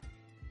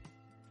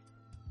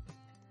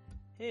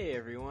Hey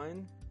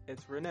everyone,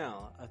 it's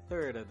Renell, a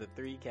third of the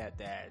Three Cat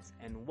Dads,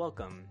 and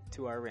welcome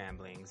to our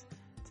ramblings.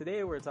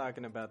 Today we're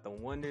talking about the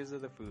wonders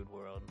of the food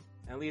world.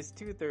 At least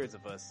 2/3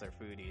 of us are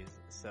foodies,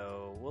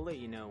 so we'll let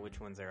you know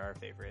which ones are our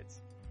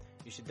favorites.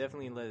 You should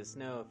definitely let us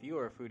know if you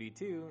are a foodie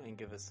too and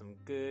give us some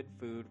good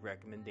food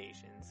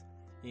recommendations.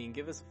 You can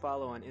give us a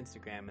follow on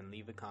Instagram and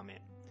leave a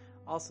comment.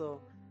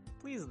 Also,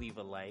 please leave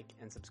a like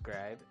and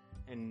subscribe,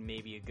 and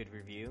maybe a good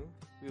review.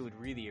 We would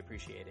really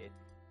appreciate it.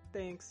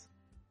 Thanks!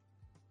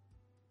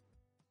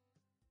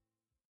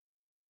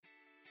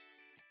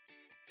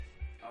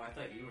 Oh, I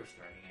thought you were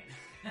starting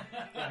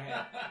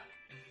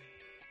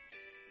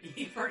it.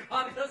 You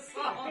forgot the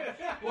song.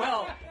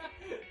 Well,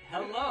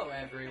 hello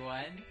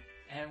everyone,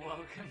 and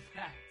welcome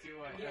back to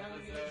our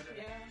episode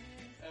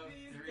of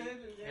Three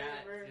Cat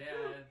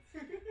Dads.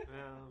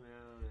 Meow,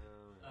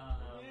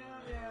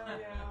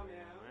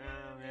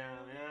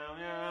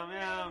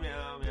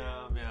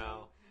 meow,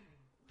 meow.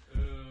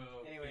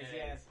 Anyways,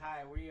 yes,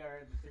 hi, we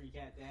are the Three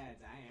Cat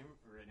Dads. I am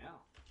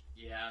Renell.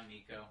 Yeah, I'm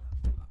Nico.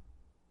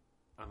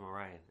 I'm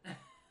Orion.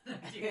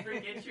 Did you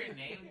forget your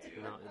name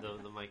too? No,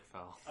 the mic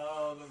fell.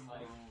 Oh, the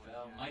mic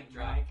fell. Yeah. Mic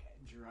drop. Mic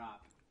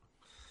drop.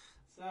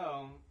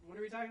 So, what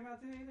are we talking about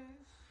today,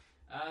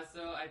 guys?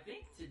 So I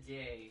think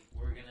today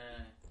we're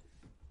gonna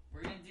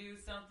do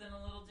something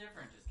a little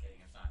different. Just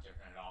kidding, it's not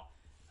different at all.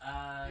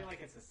 I feel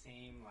like it's the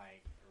same,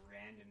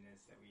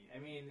 randomness that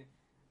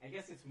I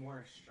guess it's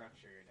more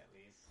structured, at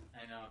least.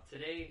 I know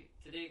today,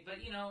 but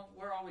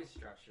we're always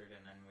structured,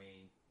 and then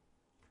we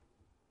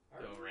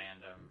go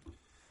random.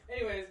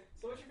 Anyways,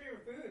 so what's your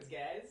favorite foods,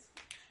 guys?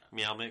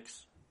 Meow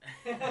mix.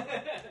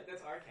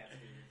 That's our cat's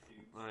favorite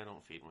foods. I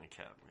don't feed my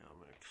cat meow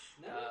mix.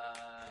 No.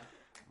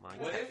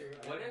 What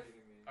if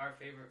I our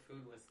favorite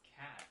food was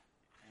cat,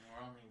 and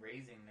we're only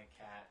raising the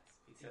cats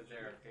because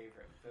they're our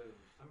favorite food?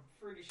 I'm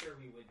pretty sure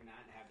we would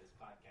not have this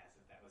podcast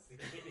if that was the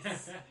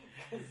case.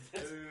 'Cause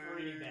that's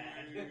pretty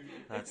bad.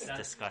 That's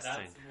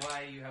disgusting. That's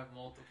why you have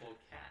multiple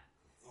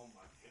cats. Oh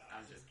my god.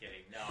 I'm just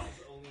kidding. No.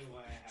 That's only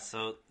why I have.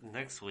 So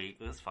next week,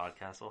 this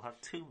podcast will have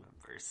 2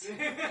 members.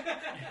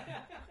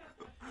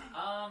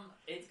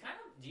 It's kind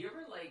of. Do you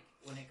ever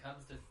when it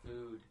comes to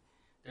food?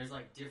 There's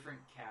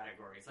different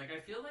categories. I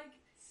feel like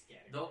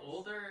the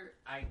older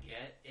I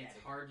get, it's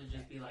hard to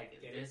just be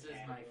this is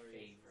my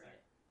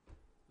favorite.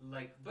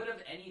 But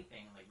of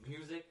anything,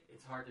 music,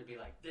 it's hard to be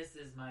this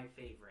is my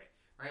favorite,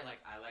 right?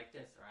 I like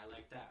this or I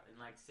like that,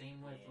 and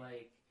same with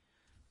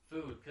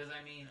food. Because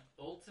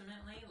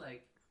ultimately,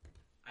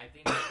 I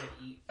think I could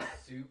eat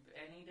soup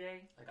any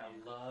day. I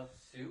love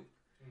soup.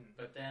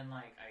 But then,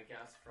 I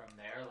guess from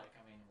there,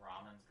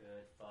 ramen's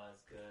good,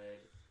 pho's good.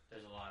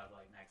 There's a lot of,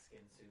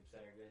 Mexican soups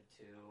that are good,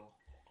 too.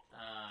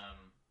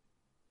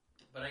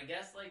 But I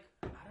guess, I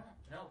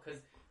don't know,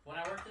 because when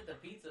I worked at the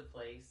pizza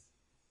place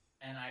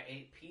and I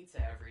ate pizza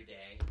every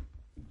day,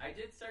 I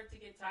did start to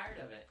get tired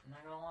of it. I'm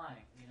not gonna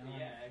lie,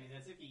 Yeah,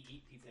 that's if you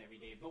eat pizza every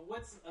day. But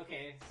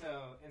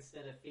so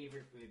instead of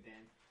favorite food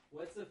then,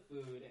 what's a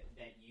food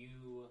that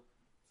you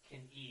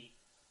can eat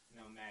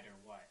no matter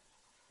what,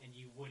 and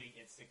you wouldn't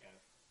get sick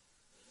of?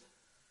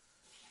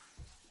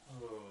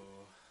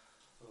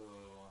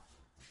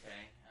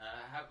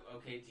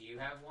 Okay. Do you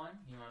have one?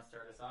 You want to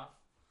start us off?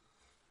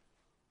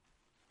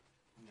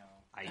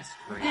 No. Ice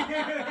cream.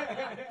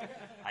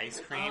 Ice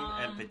cream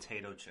and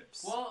potato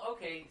chips. Well,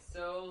 okay,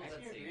 so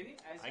let's see. Really?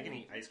 I can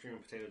eat ice cream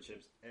and potato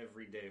chips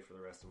every day for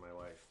the rest of my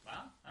life.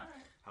 Wow,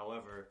 alright.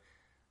 However,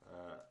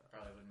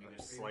 probably wouldn't be I'm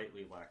good for you.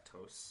 slightly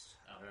lactose.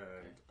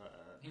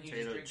 Can you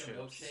Potato just drink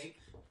a milkshake?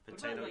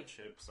 Potato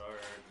chips are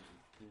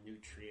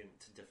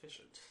nutrient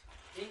deficient.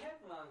 They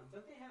have,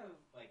 don't they have,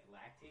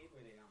 lactate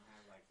where they don't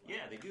have,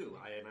 Yeah, they do.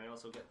 I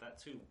also get that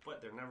too,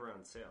 but they're never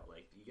on sale.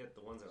 You get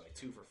the ones that are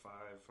 2 for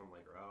 $5 from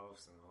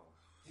Ralph's and all.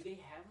 Do they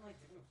have,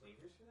 different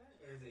flavors for that?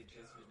 Or is it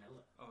just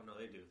vanilla? Oh, no,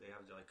 they do. They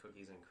have,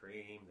 cookies and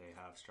cream. They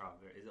have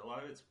strawberry. A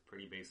lot of it's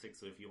pretty basic,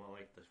 so if you want,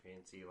 the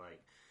fancy,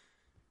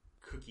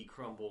 cookie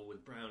crumble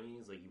with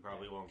brownies, you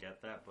probably won't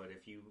get that, but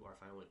if you are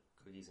fine with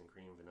cookies and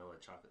cream, vanilla,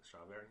 chocolate,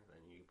 strawberry,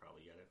 then you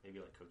probably get it.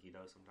 Maybe cookie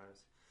dough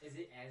sometimes. Is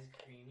it as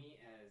creamy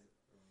as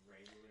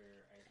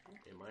regular ice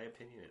cream? In my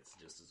opinion, it's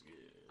just as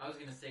good. I was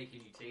gonna say,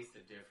 can you taste the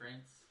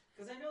difference?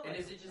 Because I know, and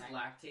is it just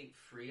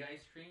lactate-free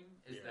ice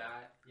cream? Is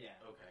that... Yeah.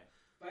 Okay.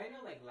 But I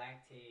know,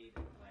 lactate,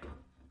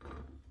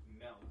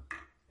 milk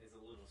is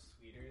a little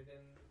sweeter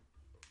than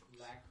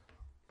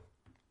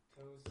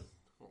lactose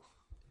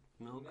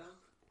Milk?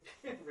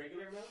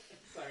 Regular milk?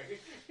 Sorry.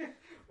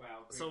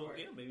 Wow. So,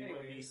 yeah, maybe it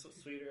might be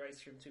sweeter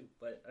ice cream too.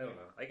 But, I don't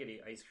know. I could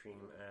eat ice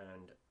cream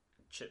and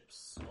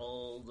chips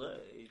all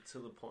day to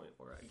the point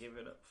where I give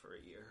it up for a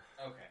year.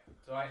 Okay.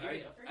 So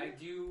I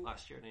do...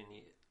 Last year I didn't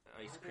eat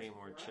ice cream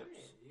or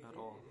chips at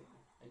all.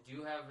 I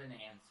do have an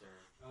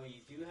answer. Oh,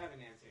 you do have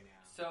an answer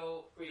now.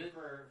 So... Wait,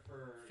 for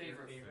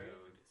favorite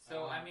food.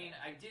 So, I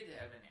did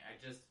have an...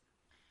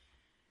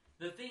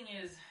 The thing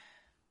is...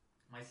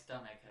 My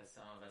stomach, as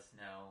some of us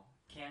know,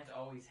 can't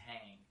always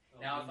hang.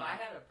 Now, if I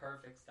had a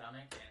perfect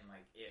stomach and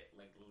it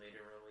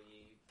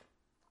literally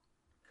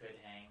could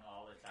hang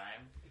all the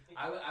time,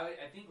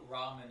 I think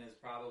ramen is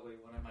probably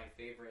one of my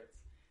favorites,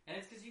 and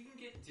it's because you can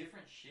get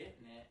different shit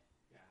in it.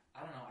 Yeah. I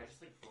don't know. I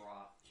just like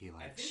broth. He I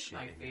likes think shit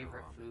my in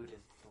favorite ramen. food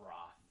is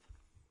broth.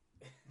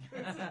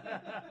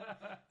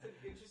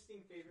 It's an interesting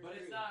favorite But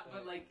it's food, not.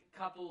 But like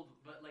coupled.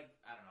 But like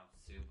I don't know.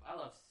 Soup. I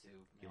love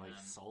soup. You Man. like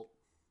salt?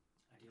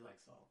 I do like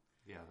salt.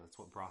 Yeah, that's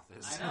what broth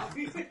is. I know.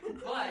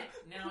 But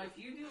now, if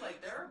you do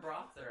like, there are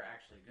broths that are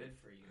actually good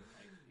for you.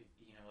 Like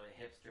you know, the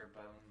hipster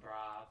bone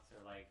broths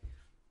or like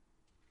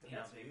you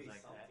know That's things really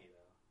like that. salty,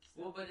 though.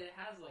 Well, but it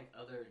has like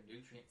other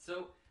nutrients.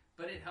 So,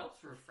 but it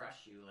helps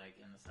refresh you like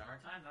in the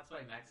summertime. That's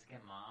why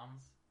Mexican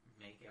moms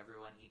make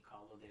everyone eat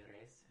caldo de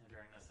res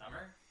during the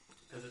summer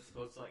because it's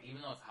supposed to like,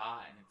 even though it's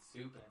hot and it's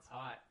soup and it's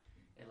hot,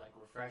 it like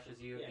refreshes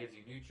you. It Yeah. gives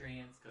you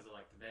nutrients because of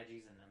like the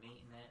veggies and the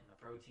meat in it and the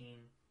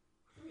protein.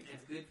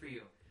 It's good for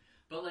you.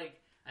 But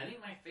like, I think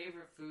my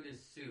favorite food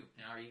is soup.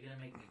 Now, are you gonna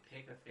make me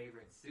pick a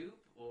favorite soup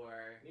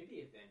or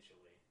Maybe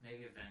eventually.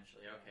 maybe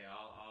eventually? Okay,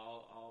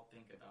 I'll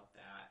think about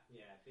that.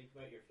 Yeah, think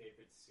about your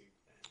favorite soup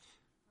then.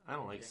 I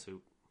don't like Okay.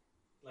 soup.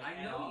 Like, I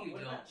at know all? you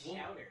What don't. about Well,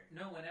 chowder?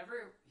 No,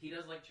 whenever he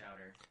does like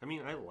chowder. I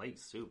mean, I like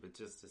soup. It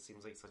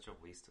seems like such a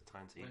waste of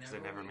time to eat because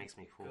it Whenever never we makes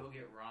me Go full.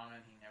 get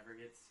ramen, he never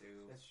gets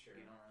soup. That's true.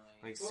 You don't really.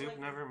 Like Well, soup like-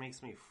 never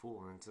makes me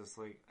full, and it's just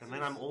like, and So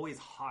then I'm it's- always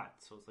hot,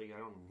 so it's like I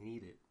don't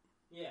need it.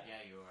 Yeah.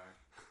 Yeah, you are.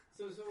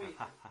 So wait.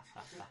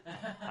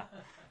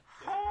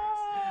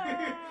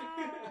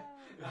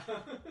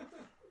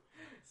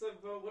 So,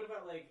 but what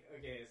about like,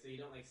 okay, so you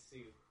don't like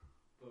soup,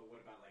 but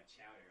what about like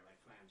chowder, like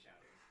clam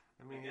chowder?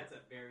 I mean, Like, that's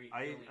a very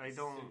I filling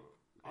don't- soup.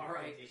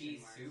 R.I.P.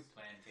 Quotation marks. Soup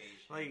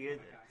Plantation. like Oh it.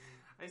 my God.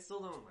 I still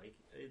don't like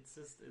it. It's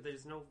just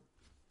there's no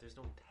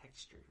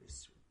texture to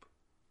soup.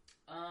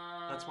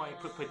 That's why I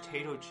put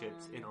potato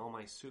chips in all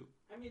my soup.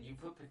 I mean, You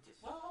put potato.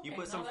 Well, okay, You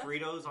put no, some that's-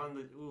 Fritos on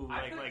the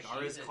I put like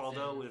Aris Cheez-Its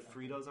Caldo in. with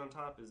Fritos on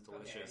top is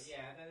okay, delicious.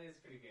 yeah, that is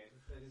pretty good.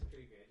 That is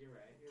pretty good. You're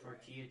right. You're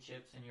Tortilla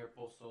chips in your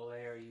pozole,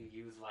 or you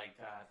use like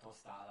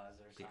tostadas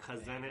or something.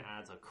 Because then it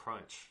adds a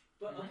crunch.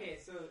 But Mhm. okay,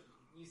 so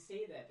you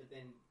say that, but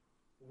then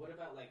what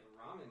about like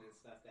ramen and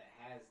stuff that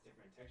has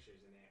different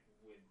textures in it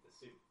with the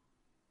soup?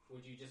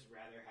 Would you just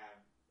rather have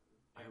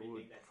I everything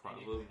would that's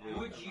probably- in it without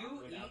Would the you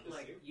without eat the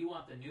like soup? you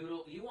want the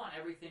noodle? You want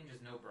everything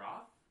just no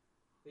broth?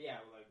 Yeah,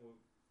 like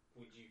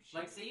would you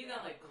Like choose say you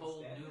got that like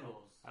cold instead?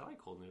 noodles, I like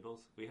cold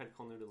noodles. We had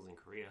cold noodles in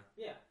Korea.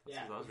 Yeah,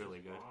 yeah, that was which really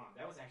good. bomb.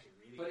 That was actually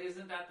really but good.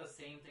 isn't that the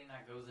same thing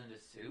that goes into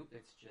soup?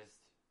 It's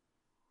just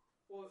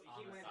Well, on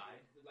he the went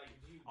side? like.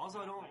 Do you Also,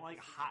 I not don't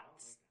like the soup hot at all?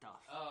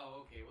 stuff.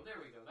 oh okay. Well,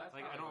 there we go. That's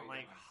Like I probably don't why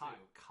like you want hot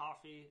soup.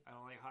 coffee. I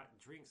don't like hot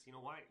drinks. You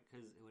know why?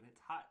 Because when it's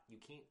hot, you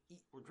can't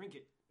eat or drink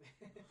it. I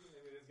mean,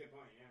 that's a good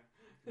point. Yeah.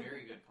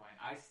 Very good point.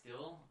 I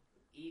still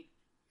eat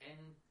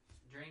and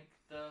drink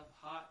the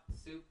hot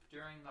soup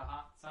during the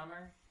hot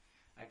summer.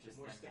 I just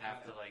More then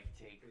have to staccato. like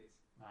take Please.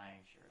 my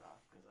shirt off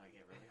because I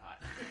get really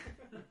hot.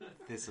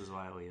 This is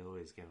why we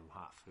always give them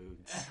hot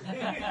foods.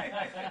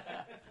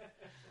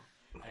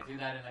 I do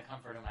that in the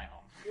comfort of my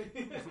home.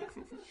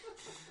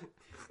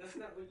 That's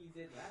not what you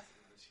did last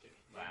time. I'm just kidding.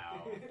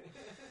 Wow.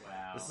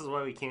 Wow. This is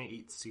why we can't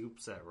eat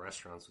soups at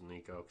restaurants with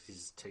Nico, because he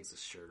just takes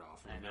his shirt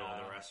off in I the middle of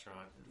know. the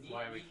restaurant. That's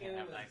why we can't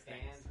have was nice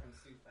banned things. from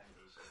Soup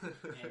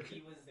Plantation, and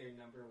he was their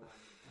number one.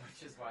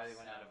 Which is why they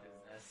went out of So,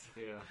 business.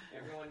 Yeah.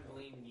 Everyone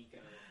blamed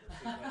Nico for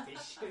Soup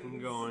Plantation. I'm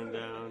going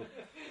down.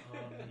 Oh,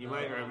 You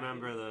might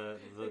remember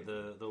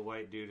the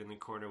white dude in the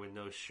corner with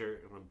no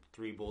shirt and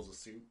 3 bowls of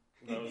soup.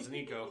 That was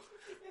Nico.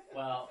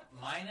 Well,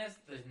 minus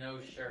the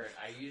no shirt,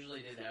 I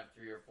usually did have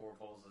 3 or 4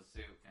 bowls of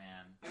soup,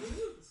 man. I mean,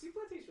 the Soup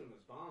Plantation was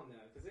bomb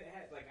though, because it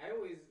had like I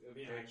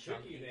Their took you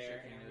chunky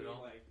there, chicken and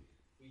noodle.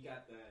 we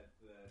got the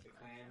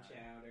clam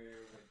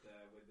chowder with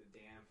the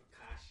damn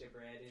focaccia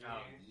bread in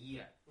Oh, there.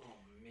 yeah. Oh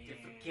man, The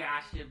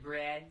focaccia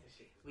bread That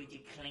shit was with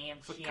your good. clam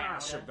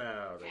Focaccia chowder.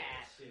 about it.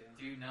 Focaccia.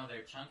 Dude, no,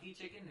 their chunky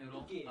chicken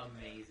noodle, Yeah.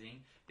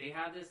 amazing. They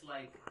have this,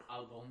 like,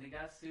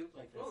 albondiga soup,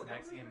 like this Oh, that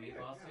was Mexican really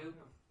meatball good.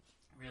 soup.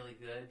 Really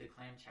good. The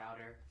clam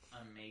chowder,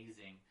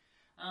 amazing.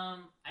 I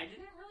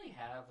didn't really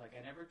have, like,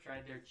 I never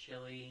tried their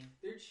chili.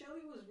 Their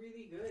chili was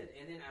really good,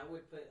 and then I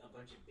would put a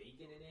bunch of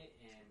bacon in it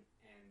and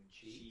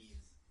cheese.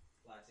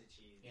 Lots of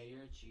cheese. Yeah,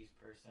 you're a cheese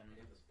person.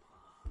 It was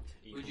bomb.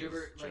 Would you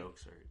ever, like-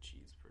 jokes are a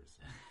cheese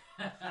person?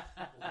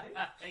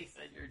 They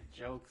said your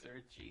jokes are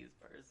a cheese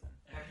person.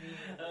 I mean,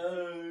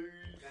 Oh.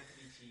 not to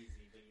be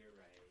cheesy, but you're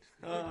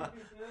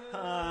right.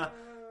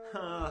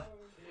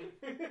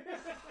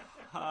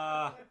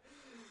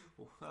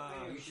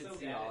 You should so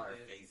see bad all at our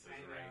this. faces I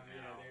know, right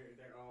now. Yeah,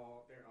 they're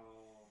all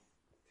terrible.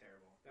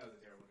 That was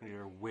a terrible thing.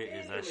 Your wit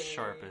is as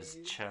sharp as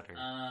Anyways. cheddar.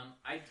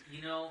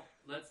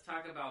 Let's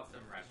talk about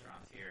some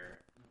restaurants here.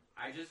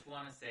 I just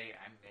want to say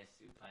I miss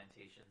Soup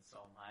Plantation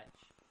so much.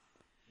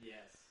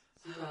 Yes.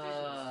 Soup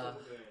Plantation was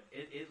so good.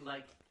 It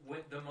like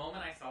with the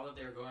moment I saw that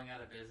they were going out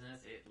of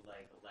business, it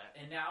like left.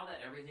 And now that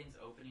everything's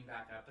opening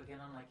back up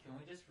again, I'm like, can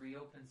we just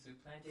reopen Soup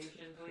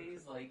Plantation,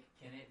 please? Like,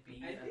 can it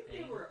be I a think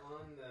they thing? were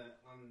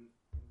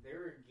they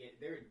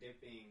were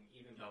dipping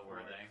even Oh,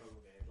 before were they?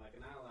 COVID. Like,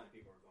 not a lot of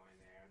people were going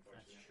there,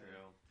 That's unfortunately.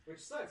 true. Which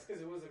sucks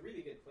because it was a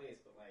really good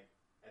place, but like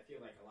I feel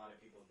like a lot of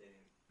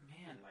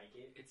Man, like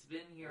it. It's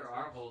been here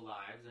our whole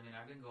lives. I mean,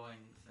 I've been going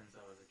since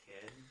I was a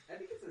kid. I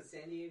think it's a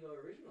San Diego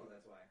original.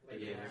 That's why. Like,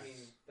 Yeah. I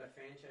mean, the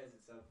franchise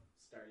itself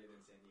started in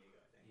San Diego.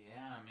 I think.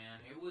 Yeah, man,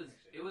 it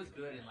was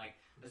good, and like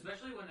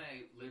especially when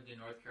I lived in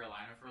North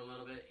Carolina for a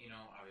little bit. You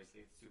know,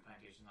 obviously Soup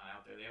Plantation's not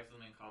out there. They have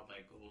something called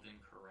like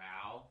Golden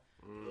Corral.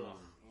 Ugh.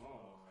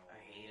 Oh, I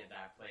hated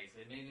that place.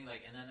 It made me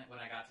like, and then when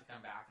I got to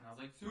come back, and I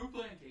was like, Soup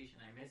Plantation,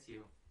 I miss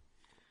you.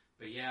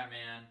 But yeah,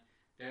 man,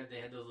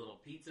 they had those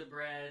little pizza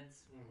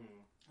breads,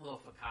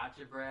 little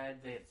focaccia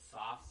bread. They had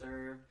soft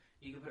serve.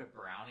 You could put a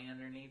brownie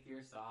underneath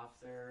your soft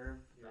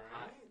serve.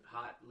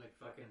 Hot like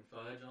fucking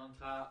fudge on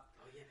top.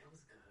 Oh yeah, that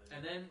was good.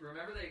 And then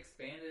remember they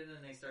expanded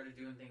and they started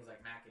doing things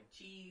like mac and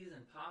cheese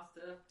and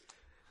pasta.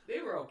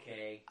 They were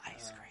okay.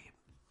 Ice cream.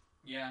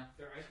 Yeah.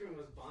 Their ice cream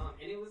was bomb,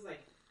 and it was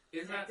like.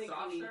 Isn't that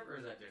soft serve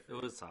or is that different?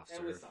 It was soft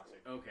serve. It was soft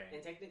serve. Okay.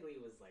 And technically,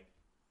 it was like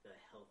the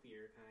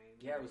healthier kind.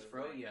 Yeah, it was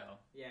froyo.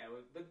 Yeah,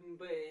 but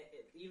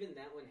even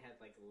that one had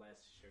like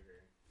less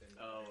sugar. Than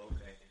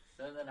okay.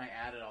 So then I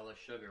added all the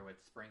sugar with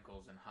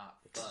sprinkles and hot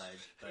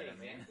fudge. But yeah, I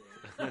mean,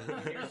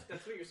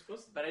 that's what you're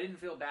supposed to do. But I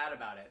didn't feel bad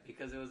about it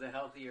because it was a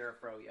healthier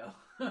froyo.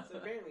 So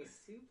apparently,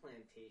 Soup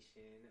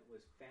Plantation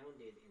was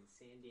founded in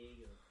San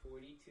Diego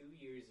 42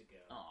 years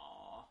ago.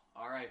 Aww,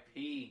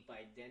 R.I.P.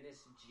 By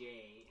Dennis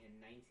J. in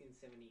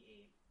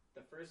 1978.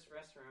 The first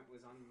restaurant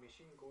was on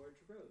Mission Gorge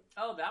Road.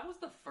 Oh, that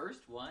was the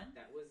first one?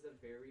 That was the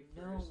very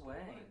No first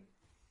way. one.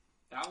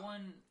 That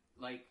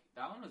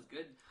one was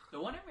good. The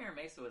one at Mira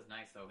Mesa was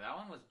nice, though. That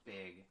one was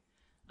big.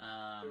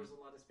 There was a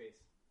lot of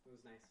space. It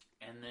was nice.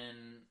 And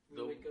then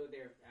we would go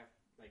there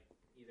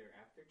either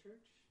after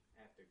church.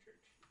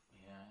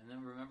 Yeah, and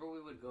then remember we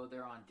would go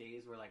there on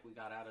days where like we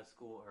got out of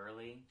school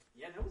early.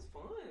 Yeah, that was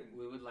fun.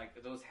 We would like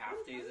those half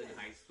days in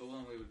high school,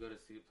 and we would go to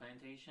Soup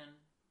Plantation.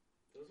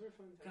 Those were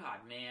fun times. God,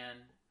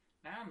 man,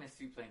 now I miss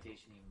Soup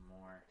Plantation even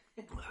more.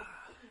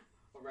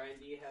 Well, Ryan,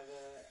 do you have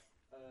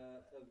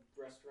a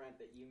restaurant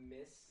that you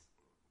miss?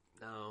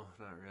 No,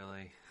 not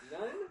really.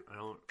 None? I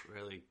don't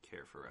really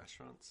care for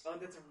restaurants. Oh,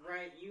 that's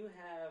right. You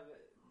have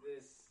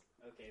this.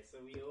 Okay, so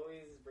we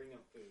always bring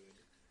up food.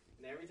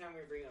 And every time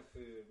we bring up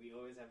food, we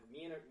always have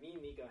me and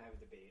Nico have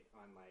a debate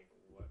on like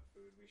what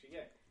food we should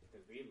get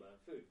because we love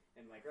food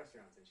and like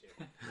restaurants and shit.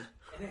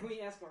 And then we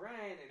ask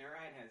Orion, and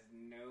Orion has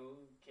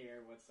no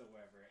care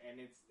whatsoever.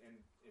 And it's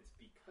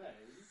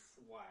because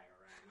why,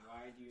 Orion?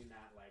 Why do you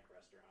not like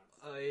restaurants?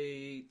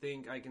 I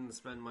think I can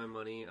spend my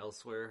money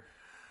elsewhere.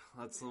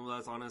 That's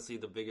honestly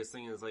the biggest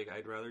thing is like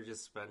I'd rather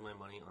just spend my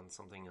money on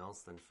something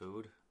else than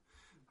food.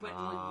 But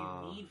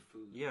you need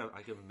food. Yeah,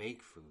 I can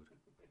make food.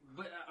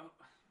 But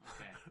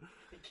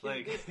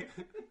okay.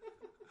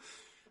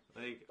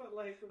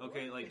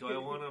 Okay, do I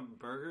want a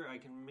burger? I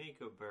can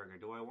make a burger.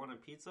 Do I want a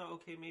pizza?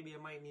 Okay, maybe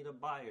I might need to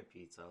buy a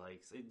pizza.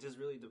 Like, it just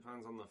really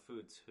depends on the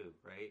food too,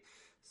 right?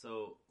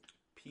 So,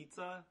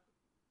 pizza,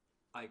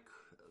 I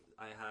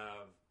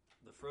have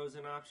the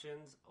frozen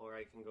options, or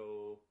I can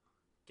go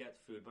get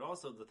food. But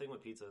also, the thing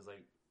with pizza is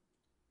like,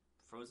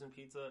 frozen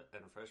pizza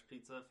and fresh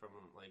pizza from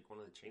like one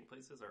of the chain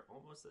places are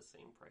almost the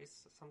same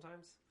price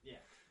sometimes. Yeah.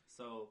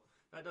 So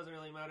that doesn't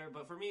really matter.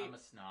 But for me, I'm a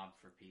snob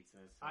for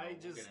pizzas. So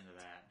we'll get into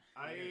that.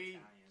 I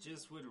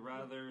just would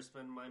rather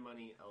spend my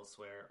money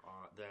elsewhere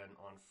than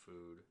on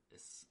food.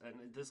 And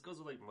this goes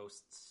with like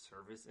most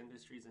service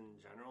industries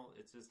in general.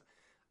 It's just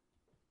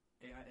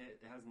it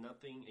has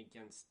nothing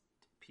against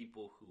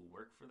people who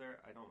work for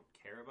there. I don't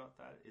care about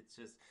that. It's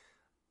just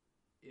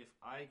if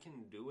I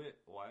can do it,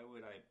 why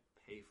would I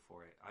pay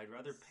for it? I'd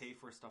rather pay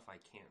for stuff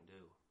I can't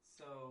do.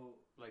 So,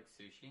 like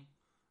sushi?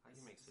 I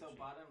can make sushi. So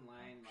bottom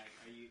line, like,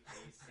 are you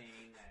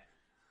saying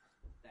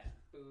that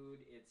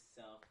food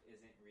itself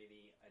isn't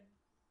really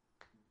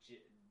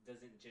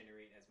doesn't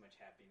generate as much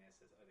happiness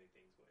as other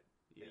things would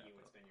that you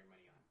would spend your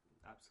money on?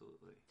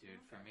 Absolutely,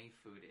 dude. For me,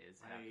 food is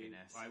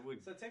happiness. I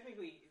would. So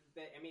technically,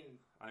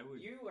 I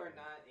would. You are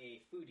not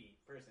a foodie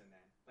person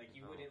then. Like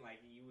you wouldn't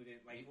like. You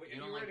if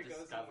you were to go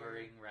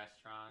discovering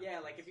restaurants.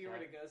 Yeah, like if you were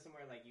to go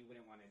somewhere, like you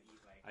wouldn't want to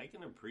eat like. I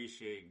can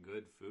appreciate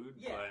good food,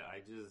 but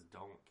I just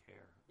don't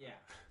care. Yeah.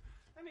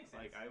 That makes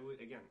sense. Like I would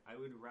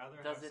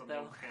rather have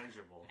something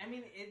tangible. I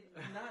mean,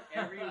 not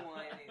everyone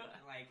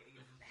like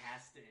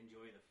has to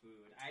enjoy the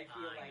food. I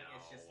feel like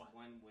it's just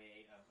one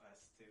way of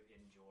us to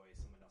enjoy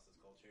someone else's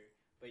culture.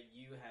 But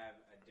you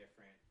have a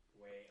different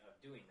way of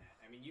doing that.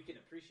 I mean, you can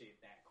appreciate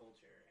that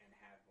culture and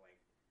have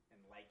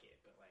like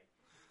it, but like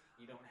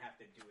you don't have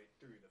to do it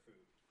through the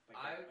food. Like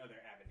there are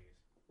other avenues,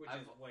 which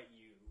is what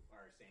you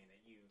are saying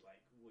that you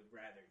like would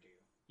rather do.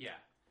 Yeah.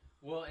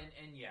 Well,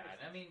 and yeah,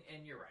 I mean,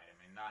 and you're right. I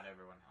mean, not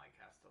everyone like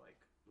has to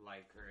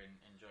like or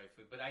enjoy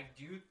food, but I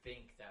do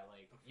think that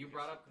like you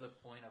brought up the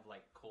point of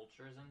like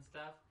cultures and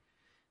stuff.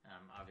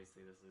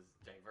 Obviously, this is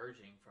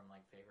diverging from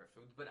like favorite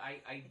foods, but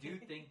I do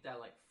think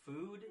that like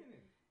food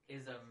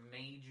is a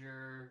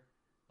major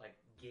like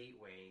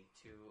gateway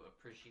to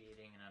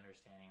appreciating and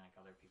understanding like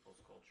other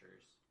people's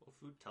cultures. Well,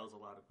 food tells a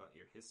lot about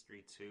your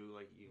history too.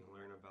 Like you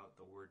learn about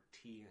the word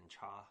tea and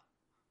cha,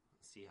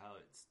 see how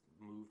it's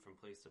moved from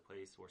place to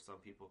place where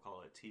some people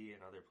call it tea and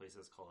other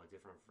places call it a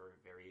different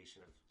variation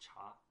of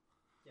cha.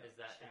 Yeah, Is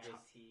that chai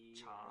just tea?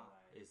 Cha or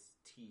like- is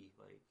tea,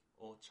 like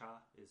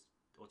ocha is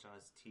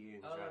tea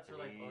in Oh, that's for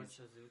like Japanese.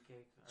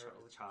 ochazuke.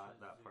 Cha,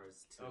 that part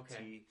is Okay.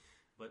 tea.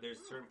 But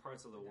there's certain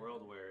parts of the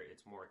world where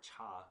it's more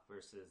cha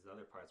versus the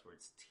other parts where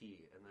it's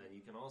tea. And then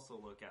you can also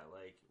look at,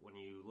 like, when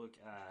you look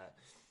at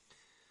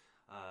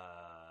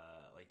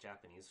like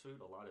Japanese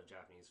food, a lot of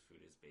Japanese food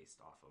is based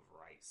off of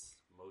rice.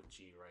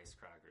 Mochi, rice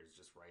crackers,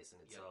 just rice in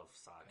itself,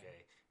 sake.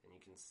 Okay. And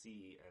you can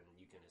see and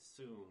you can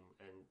assume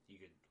and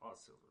you could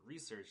also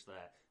research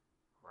that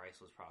rice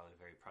was probably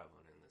very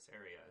prevalent in this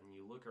area. And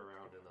you look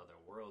around in other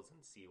worlds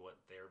and see what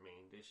their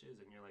main dish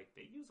is, and you're like,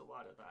 they use a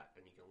lot of that.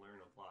 And you can learn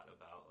a lot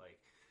about, like,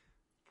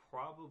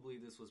 probably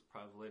this was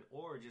prevalent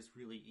or just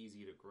really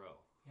easy to grow.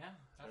 Yeah,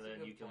 that's And a then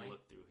good you can point.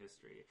 look through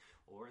history.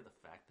 Or the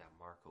fact that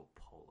Marco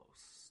Polo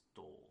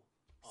stole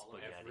All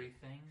of spaghetti.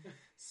 Everything.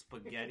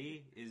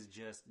 Spaghetti is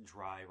just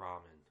dry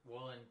ramen.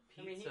 Well, and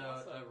I mean, he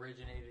pizza also-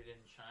 originated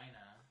in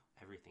China.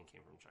 Everything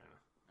came from China.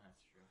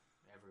 That's true.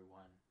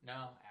 Everyone.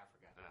 No,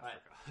 Africa. Africa. But,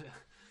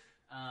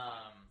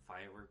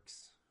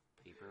 Fireworks,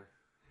 paper.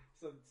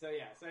 So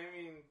yeah. So I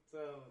mean,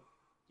 so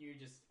you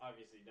just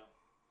obviously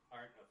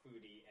aren't a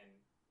foodie and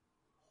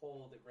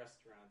hold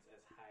restaurants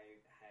as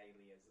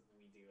highly as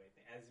we do. I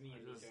think as me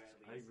and Nico at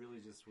I least. really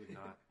just would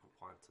not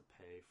want to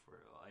pay for,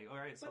 like, all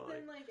right, so But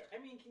then, like, I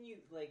mean, can you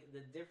like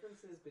the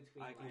differences between?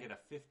 I can like, get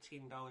a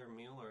 $15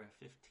 meal or a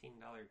 $15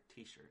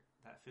 T-shirt.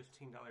 That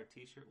 $15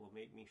 T-shirt will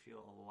make me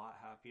feel a lot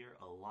happier,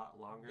 a lot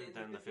longer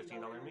than the $15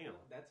 meal.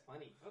 That's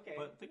funny. Okay.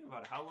 But think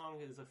about it. How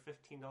long is a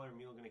 $15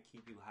 meal going to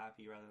keep you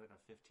happy rather than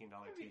a $15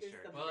 I mean, there's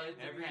T-shirt? the- well, it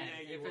Every depends.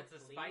 day you If work it's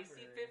a flavor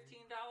spicy and-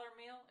 $15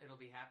 meal,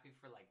 it'll be happy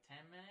for like 10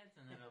 minutes,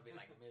 and then it'll be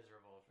like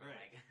miserable for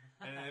Right. like.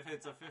 And if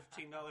it's a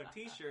 $15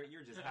 T-shirt,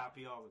 you're just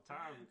happy all the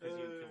time because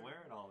you can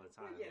wear it all the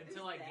time. yeah.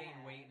 Until I There's gain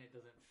that. weight and it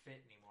doesn't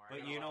fit anymore. I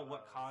But got you a know lot of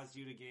what those. caused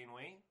you to gain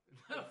weight?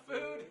 The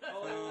food.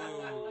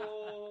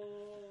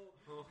 Oh.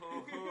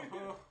 I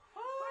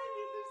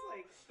mean, there's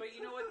like. But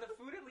you know what? The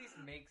food at least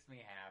makes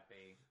me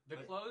happy. The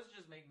But- clothes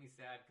just make me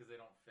sad because they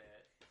don't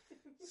fit.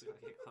 So you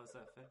gotta get clothes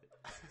that fit.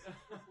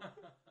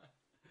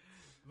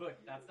 Look,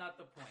 that's not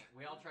the point.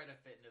 We all try to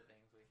fit into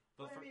things.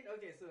 But But I mean,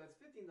 okay, so it's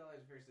 $15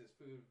 versus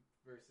food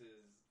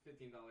versus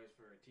 $15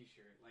 for a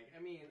T-shirt. Like, I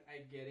mean,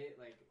 I get it.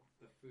 Like,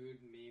 the food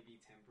may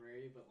be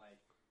temporary, but like,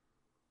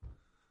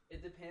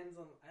 it depends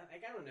on. I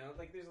don't know.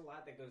 Like, there's a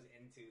lot that goes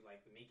into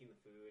like making the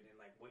food and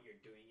like what you're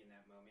doing in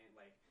that moment.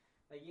 Like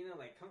you know,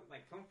 like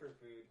comfort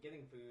food,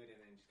 getting food, and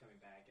then just coming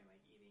back and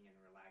like eating and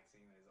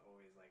relaxing is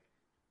always like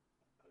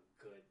a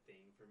good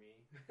thing for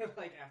me.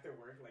 Like after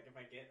work, like if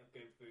I get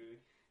good food,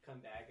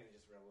 come back and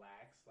just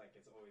relax, like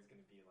it's always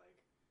gonna be like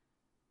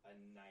a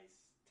nice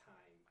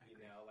time, you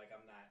agree. know. Like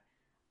I'm not.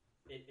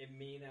 It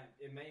may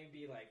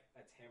be like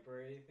a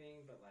temporary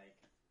thing, but like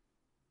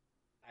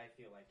I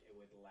feel like it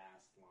would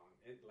last long.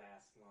 It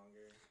lasts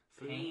longer.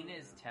 Pain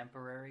is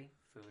temporary.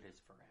 Food is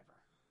forever.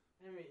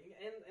 I mean,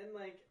 and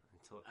like,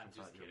 Until it I'm comes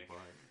just out your kidding.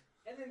 butt.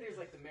 and then there's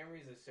like the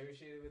memories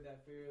associated with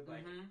that food,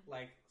 like Mhm.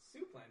 like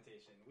Soup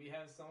Plantation. We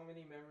have so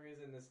many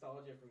memories and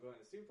nostalgia from going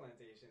to Soup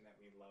Plantation that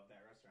we love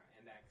that restaurant,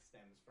 and that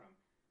stems from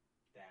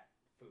that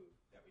food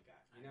that we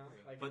got. You I know,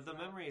 agree. like But it's the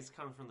not- memories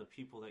come from the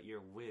people that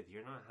you're with.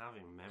 You're not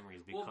having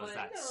memories Well, because but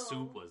that no.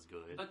 soup was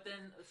good. But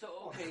then,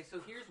 so okay,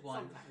 so here's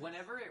one. Sometimes.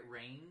 Whenever it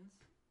rains,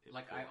 It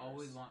like I pours.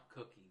 always want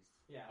cookies.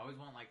 Yeah. I always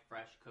want like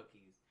fresh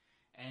cookies.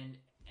 And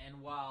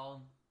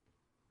while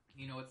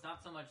you know, it's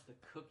not so much the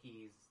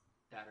cookies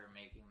that are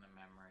making the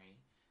memory.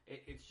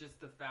 It's just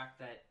the fact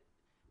that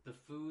the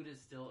food is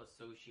still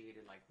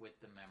associated like with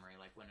the memory.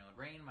 Like when it would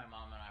rain, my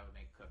mom and I would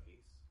make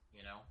cookies,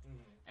 you know?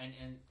 Mhm.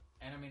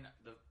 And I mean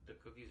the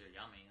cookies are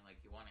yummy, like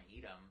you want to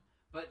eat them.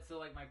 But so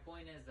like my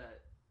point is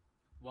that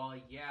while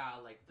yeah,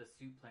 like the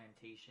Soup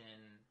Plantation,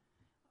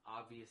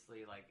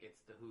 obviously like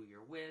it's the who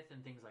you're with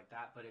and things like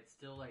that, but it's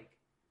still like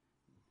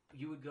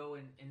you would go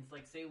and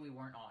like say we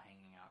weren't all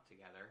hanging out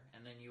together,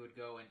 and then you would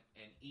go and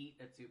eat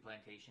at Soup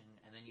Plantation,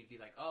 and then you'd be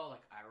like, oh,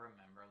 like I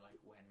remember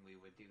like when we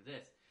would do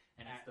this,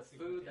 and At it's the Soup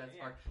food Plantation, that's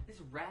part. This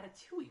is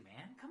Ratatouille,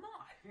 man, come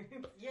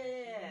on.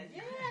 yeah,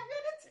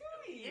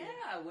 Ratatouille.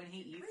 Yeah, when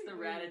he eats the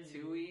Great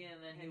Ratatouille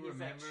and then he And he's like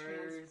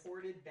remembers.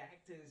 transported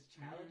back to his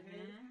childhood.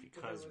 Mhm.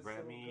 because it was so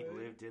Remy good.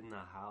 lived in the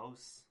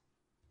house.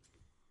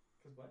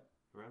 Cause what?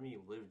 Remy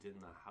lived in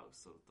the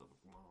house of the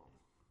mom.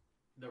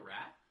 The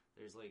rat?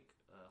 There's like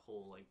a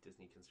whole like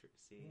Disney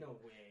conspiracy. No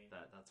way.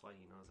 That's why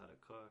he knows how to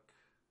cook,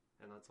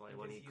 and that's why Because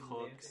when he he lived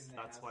cooks, in the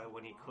that's house why of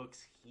when he mom?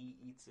 cooks, he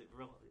eats it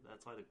real.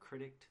 That's why the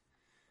critic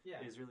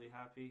Yeah. is really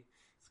happy.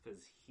 It's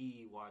because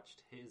he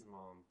watched his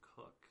mom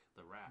cook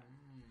the rat.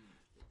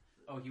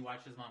 Oh, he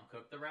watched his mom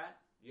cook the rat?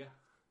 Yeah,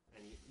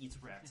 and he eats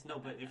rats. No,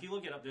 but if you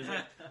look it up, there's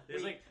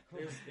like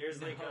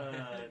there's like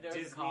a There's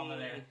Disney. a comma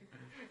there.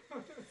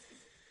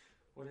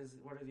 What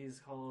are these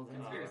called?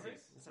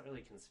 Conspiracies. It's not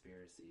really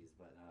conspiracies,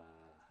 but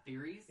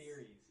Theories?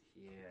 Theories.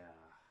 yeah.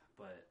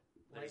 But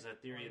there's Like, a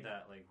theory like-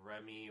 that like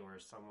Remy or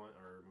someone,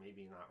 or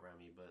maybe not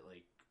Remy, but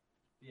like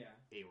Yeah.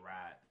 a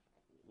rat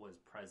was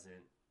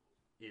present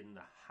in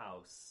the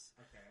house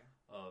Okay.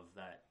 of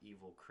that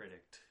evil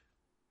critic,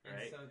 And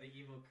right? so the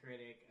evil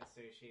critic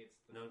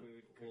associates the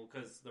food. Well,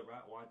 because the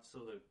rat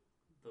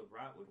the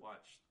rat would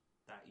watch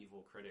that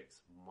evil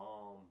critic's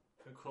mom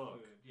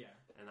cook, food. Yeah.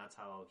 and that's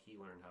how he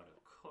learned how to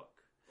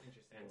cook.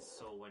 Interesting. And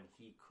so when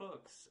he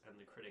cooks and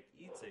the critic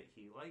eats it,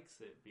 he likes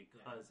it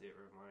because it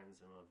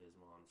reminds him of his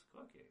mom's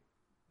cooking.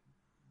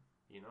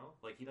 You know?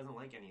 Like, he doesn't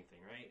like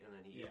anything, right? And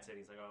then he eats it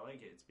and he's like, oh, I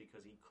like it. It's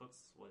because he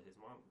cooks what his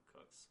mom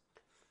cooks,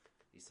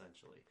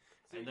 essentially.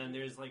 So and then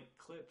there's, like,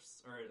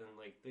 clips or and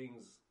like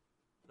things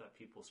that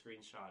people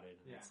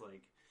screenshotted. And it's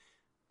like,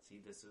 see,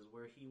 this is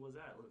where he was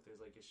at. Look,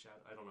 there's like a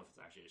shadow. I don't know if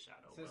it's actually a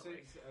shadow.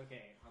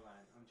 Okay, hold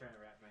on. I'm trying to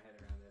wrap my head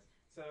around this.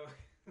 So,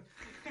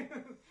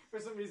 for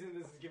some reason,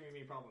 this is giving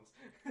me problems.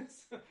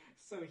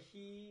 so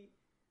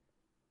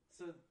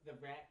the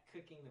rat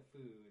cooking the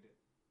food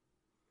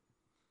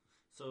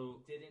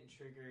didn't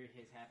trigger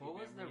his happy What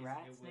was the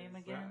rat's name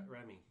again?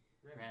 Remy.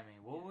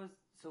 Remy.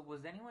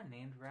 Was anyone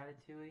named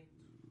Ratatouille?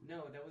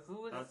 No,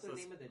 that's the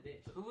name of the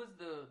dish. Who was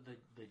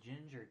the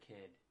ginger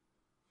kid?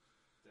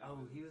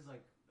 He was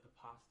like the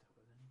pasta,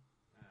 wasn't he?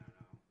 I don't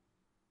know.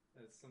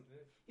 That's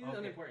something. He's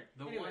unimportant.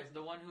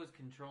 The one who was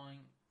controlled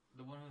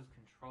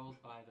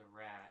by the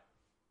rat.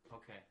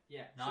 Okay.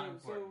 Yeah. Not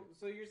important.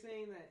 So you're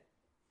saying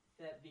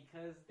that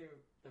because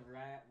the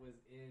rat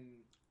was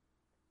in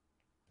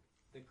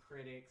the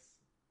critic's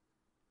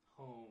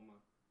home,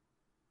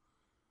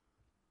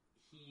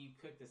 he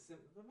cooked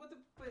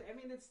but I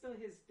mean, it's still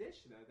his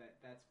dish though.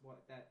 That's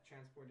what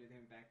transported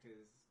him back to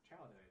his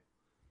childhood.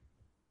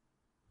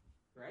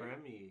 Right?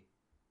 Remy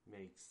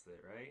makes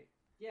it, right?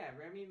 Yeah,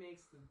 Remy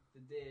makes the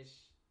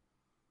dish,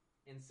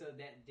 and so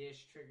that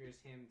dish triggers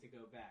him to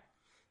go back.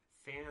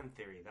 Fan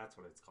theory, that's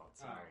what it's called.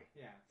 Sorry.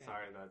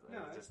 Sorry, that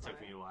just took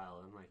me a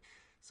while. I'm like,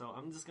 so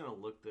I'm just gonna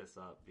look this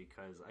up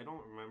because I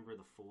don't remember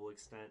the full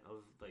extent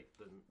of like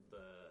the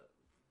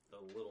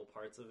little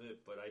parts of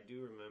it, but I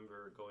do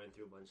remember going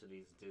through a bunch of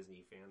these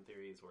Disney fan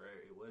theories where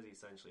it was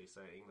essentially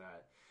saying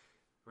that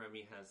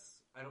Remy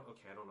has I don't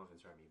know if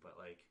it's Remy, but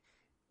like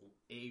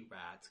a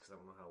rat, because I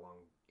don't know how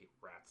long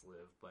rats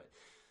live, but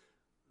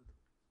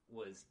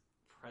was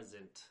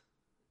present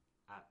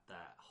at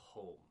that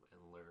home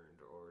and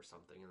learned or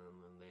something, and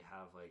then they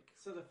have like.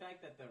 So the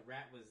fact that the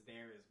rat was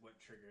there is what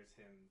triggers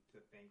him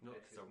to think. No,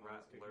 because the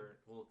rat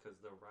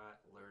because the rat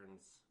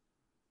learns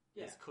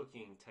his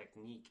cooking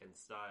technique and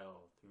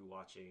style through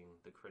watching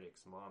the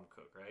critic's mom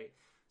cook, right?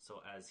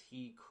 So as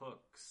he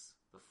cooks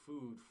the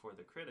food for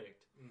the critic,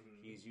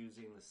 he's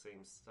using the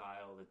same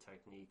style, the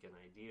technique, and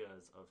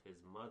ideas of his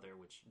mother,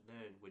 which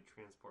then would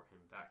transport him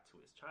back to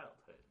his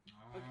childhood.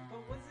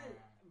 Okay,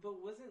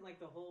 but wasn't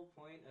like the whole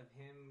point of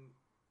him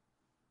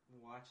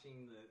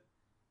watching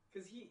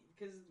because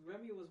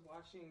Remy was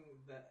watching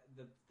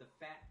the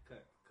fat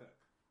cook,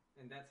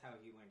 and that's how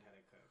he learned how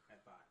to cook. I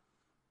thought.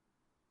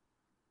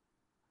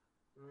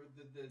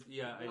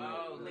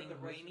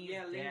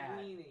 Linguini's dad.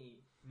 Linguini.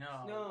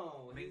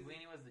 No.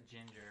 Linguini was the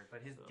ginger,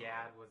 but his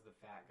dad was the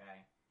fat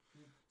guy.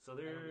 So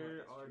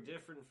there are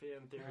different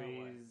fan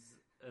theories,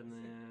 and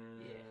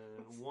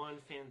then one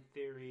fan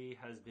theory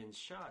has been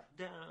shot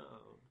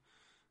down.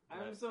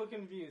 I'm so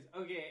confused.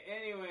 Okay,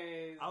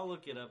 anyways, I'll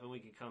look it up and we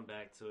can come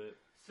back to it.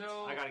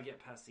 So I gotta get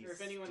past these. Or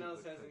if anyone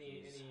else has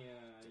cookies.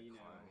 any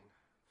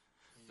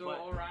So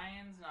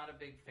Orion's not a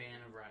big fan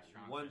of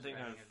restaurants. One thing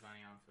spending his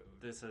money on food.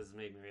 This has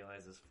made me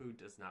realize is food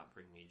does not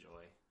bring me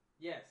joy.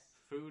 Yes.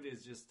 Food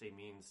is just a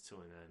means to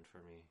an end for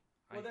me.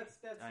 Well, that's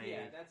what I'm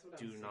saying.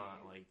 Do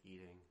not like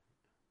eating.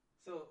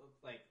 So,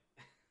 like,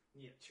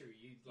 true.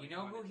 You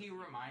know who he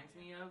reminds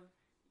me of?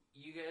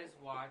 You guys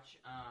watch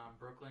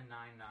Brooklyn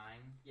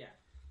Nine-Nine? Yeah.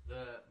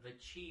 The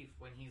chief,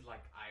 when he's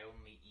like, I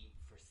only eat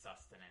for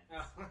sustenance.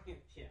 Oh,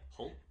 yeah.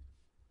 Hope?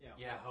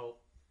 Yeah,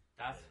 Hope.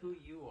 That's who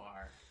you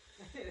are.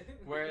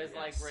 Whereas,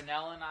 like,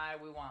 Renell and I,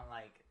 we want,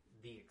 like,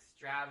 the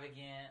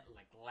extravagant,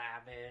 like,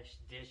 lavish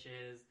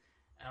dishes.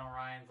 And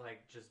Orion's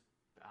like, just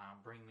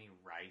bring me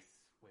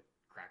rice with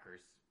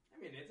crackers. I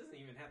mean, it doesn't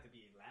even have to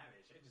be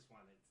lavish. I just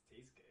want it to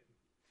taste good.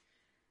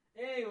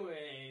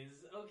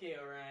 Anyways, okay,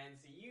 Orion,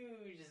 so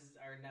you just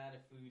are not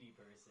a foodie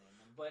person.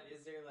 But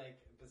is there,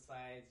 like,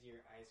 besides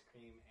your ice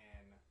cream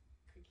and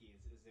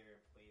cookies, is there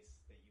a place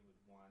that you would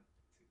want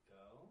to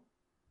go?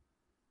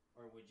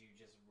 Or would you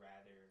just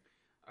rather...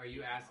 Are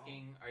you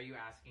asking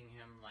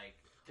him, like,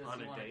 does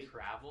he want to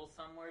travel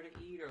somewhere to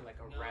eat, or,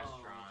 like, a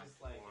restaurant? Just,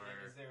 like,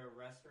 is there a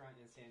restaurant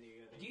in San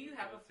Diego that Do you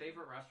have a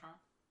favorite restaurant?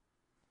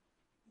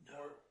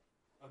 No.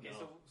 Okay,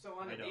 no. So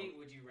on a date,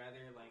 would you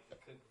rather, like,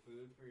 cook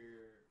food for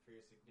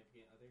your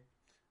significant other?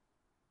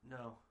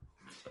 No.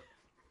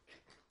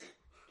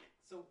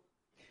 So...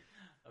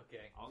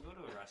 Okay. I'll go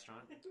to a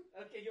restaurant.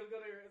 Okay, you'll go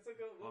to...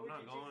 I'm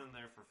not going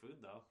there for food,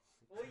 though.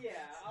 Well,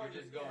 yeah. You're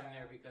just going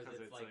there because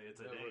it's like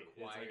it's a date. It's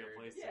like a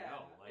place to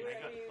go. Like,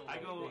 I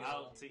go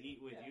out to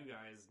eat with you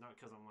guys, not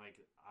because I'm like,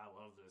 I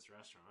love this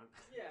restaurant.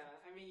 Yeah,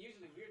 I mean,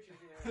 usually we're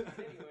choosing the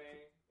restaurant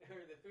anyway,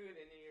 or the food,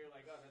 and then you're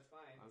like, oh, that's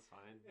fine. That's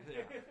fine.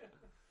 Yeah.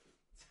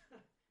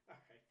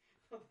 Alright.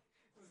 Well,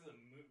 this is a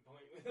moot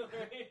point.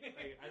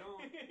 Like, I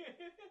don't.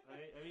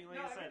 I mean, like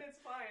no, I said, it's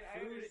fine. I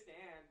food-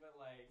 understand, but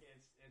like,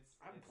 it's.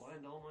 I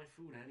blend all my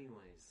food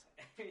anyways.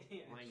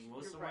 Yeah, Like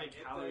most you're of right, my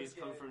it calories does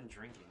come get- from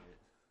drinking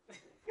it.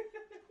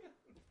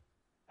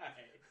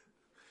 Alright.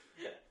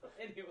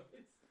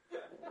 Anyways.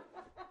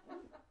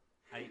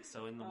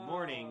 So in the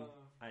morning,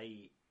 Oh. I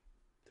eat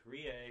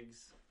 3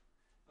 eggs,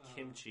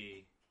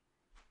 kimchi,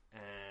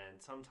 and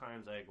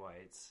sometimes egg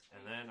whites,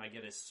 and then I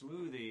get a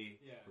smoothie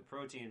Yeah. with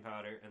protein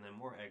powder and then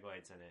more egg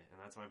whites in it, and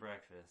that's my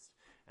breakfast.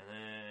 And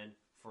then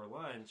for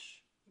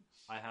lunch,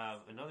 I have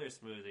another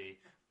smoothie,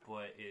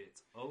 but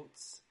it's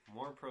oats,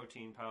 more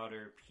protein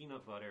powder,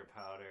 peanut butter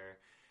powder,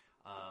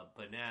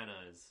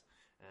 bananas,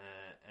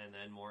 and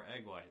then more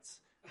egg whites.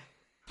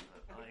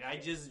 Like, I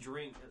just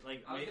drink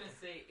like I was gonna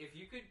say, if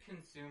you could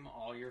consume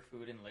all your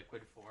food in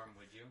liquid form,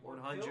 would you?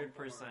 100%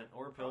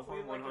 or pill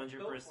form. Probably like a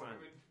pill 100%. form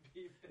would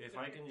be If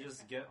I can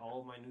just get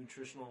all my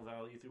nutritional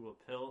value through a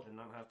pill and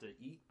not have to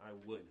eat, I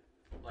would.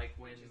 Like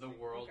when the Interesting.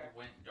 world Okay.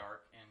 went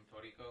dark in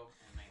Toriko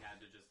and they had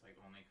to just like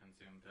only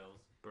consume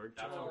pills. Bird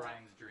That's child.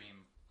 Orion's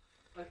dream.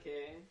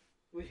 Okay.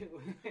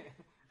 Okay.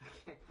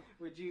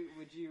 Would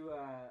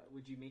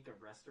you make a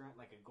restaurant,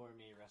 like a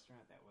gourmet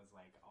restaurant that was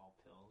like all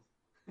pills?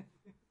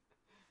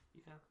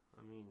 Yeah,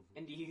 I mean,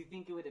 And do you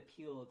think it would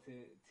appeal to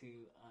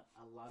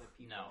a lot of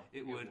people? No,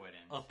 it would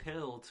wouldn't.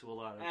 appeal to a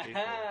lot of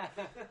people.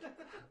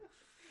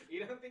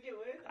 You don't think it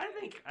would? I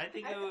think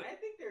it would. I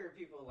think there are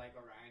people like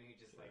Orion who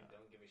just like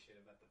don't give a shit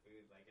about the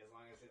food. Like as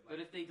long as it. Like, But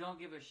if they don't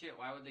give a shit,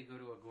 why would they go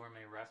to a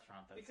gourmet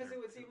restaurant? That's because their-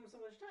 it would save them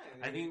so much time.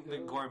 I think They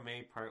the go-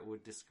 gourmet part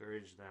would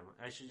discourage them.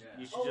 Yeah.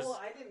 You should Oh, just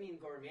well, I didn't mean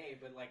gourmet,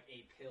 but like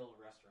a pill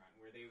restaurant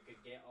where they could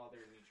get all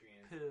their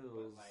nutrients.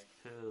 pills, But like,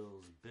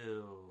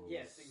 bills.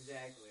 yes,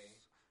 exactly.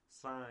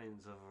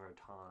 Signs of our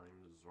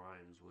times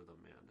rhymes with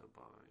Amanda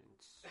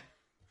Bynes.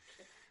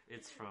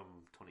 It's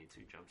from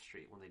 22 Jump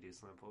Street when they do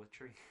slam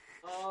poetry.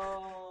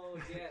 Oh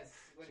yes,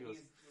 when She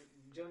was-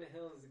 Jonah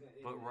Hill is.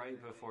 But right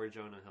before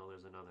Jonah Hill,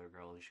 there's another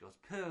girl, and she goes,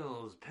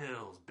 pills,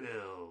 pills,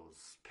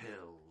 bills,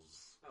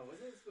 pills. Oh,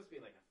 wasn't it supposed to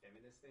be like a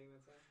feminist thing?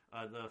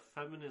 That's The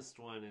feminist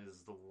one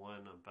is the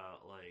one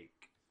about,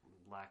 like,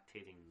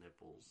 lactating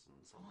nipples and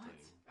something.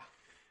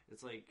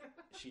 It's like,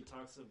 she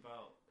talks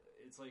about,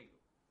 it's like,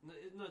 no,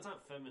 it's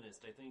not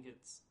feminist. I think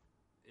it's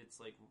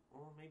like,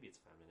 well, maybe it's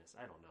feminist.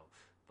 I don't know.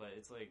 But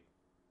it's like,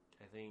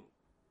 I think,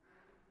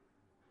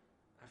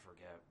 I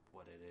forget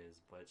what it is,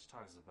 but she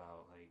talks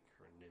about, like,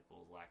 her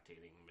nipples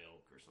lactating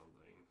milk or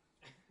something.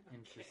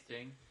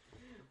 Interesting.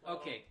 Well,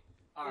 Okay.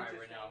 All right,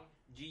 interesting. Renell.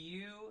 Do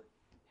you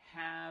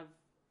have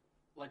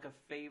like a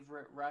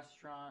favorite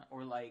restaurant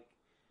or like?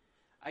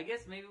 I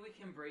guess maybe we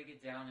can break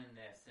it down in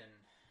this, and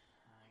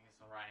I guess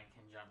Orion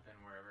can jump in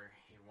wherever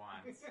he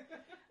wants.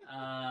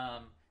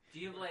 Do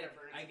you have like?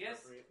 Whatever is I guess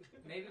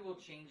appropriate. maybe we'll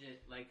change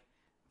it. Like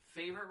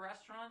favorite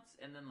restaurants,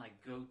 and then like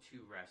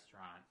go-to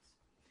restaurants.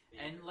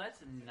 And let's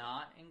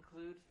not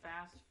include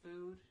fast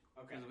food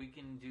Okay. because we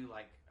can do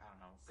like I don't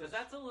know because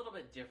that's a little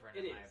bit different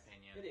It in my is.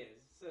 opinion. It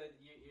is. So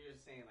you're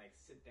just saying like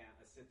a sit down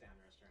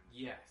restaurant.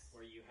 Yes.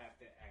 Where you have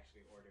to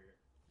actually order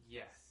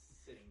Yes.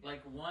 sitting down.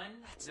 Like one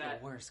That's that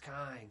the worst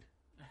kind.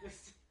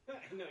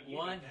 I know you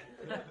one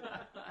need that.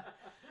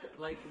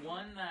 like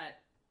one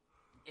that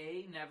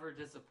never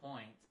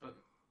disappoints,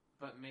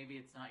 but maybe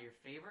it's not your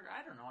favorite.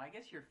 I don't know. I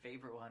guess your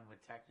favorite one would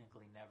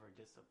technically never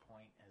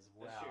disappoint as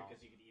well. That's true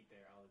because you could eat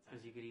there all the time.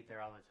 Because you could eat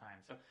there all the time.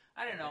 So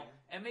I don't know.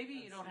 Okay. And maybe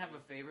you Let's don't have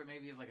see. a favorite.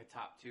 Maybe you have like a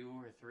top 2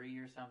 or 3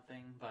 or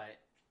something. But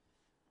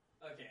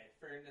Okay,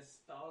 for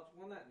nostalgia,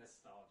 well, not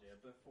nostalgia,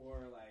 but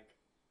for like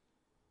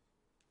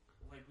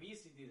we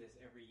used to do this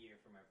every year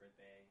for my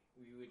birthday.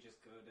 We would just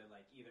go to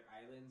like either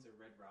Islands or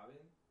Red Robin,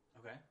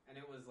 okay. and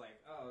it was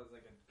like, oh, it was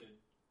like a good.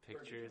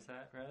 Pictures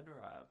at Red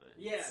Robin.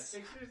 Yeah,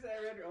 pictures that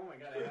I read. Oh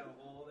my god, I have an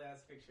old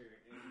ass picture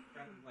in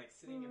front, like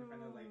sitting in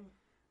front of like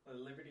the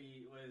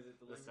Liberty. What is it?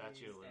 The Liberty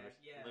statue,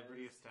 Yeah,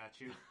 Liberty of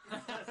Statue.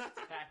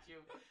 Statue.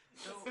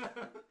 So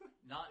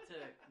not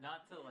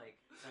to like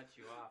cut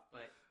you off,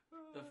 but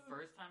the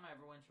first time I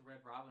ever went to Red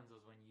Robin's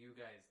was when you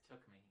guys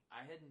took me.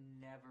 I had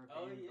never been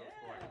Oh, yeah.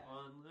 before.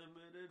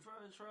 Unlimited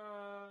French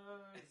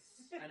fries.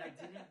 And I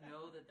didn't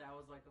know that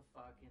was like a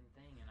fucking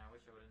thing, and I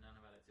wish I would have known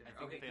about it sooner. I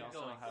think Okay, they keep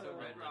also going. have So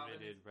Red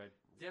unlimited Robin's red.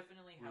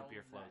 definitely root held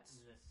beer that floats.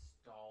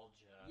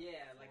 nostalgia.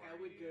 Yeah, like I for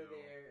would go you.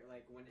 there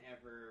like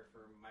whenever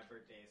for my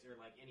birthdays or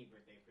like any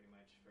birthday pretty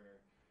much for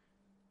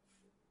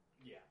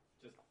yeah,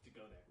 just to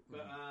go there.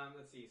 But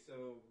let's see.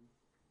 So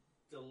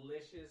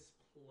delicious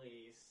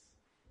place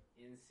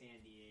in San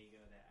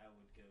Diego that I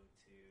would go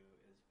to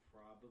is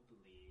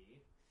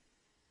probably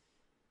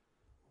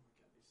oh my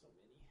god, there's so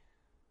many.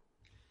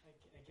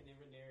 I can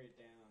never narrow it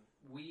down.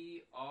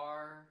 We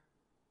are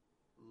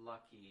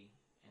lucky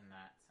in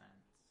that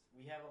sense.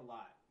 We have a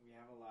lot. We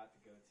have a lot to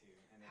go to.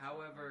 And it's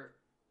However,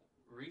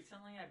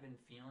 recently I've been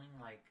feeling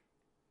like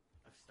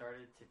I've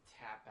started to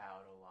tap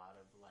out a lot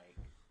of like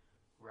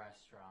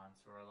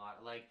restaurants or a lot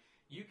like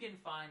you can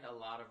find a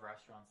lot of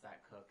restaurants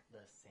that cook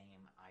the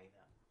same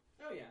item.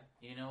 oh yeah,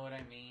 You know what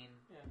I mean?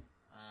 yeah.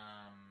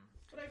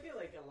 But I feel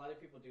like a lot of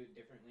people do it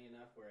differently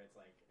enough where it's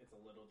like it's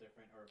a little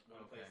different, or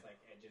one place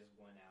like edges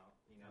one out.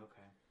 You know.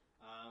 Okay.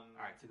 All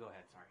right. So go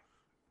ahead. Sorry.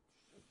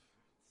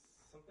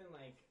 Something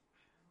like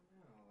I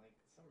don't know, like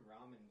some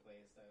ramen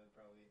place that would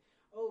probably.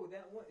 Oh,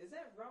 that one is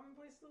that ramen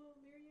place still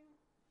near you?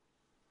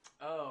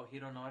 Oh,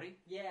 Hironori?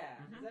 Yeah,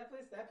 that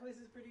place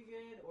is pretty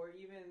good. Or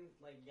even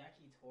like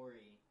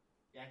yakitori.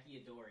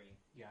 Yakitori,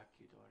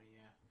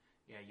 yeah.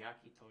 Yeah,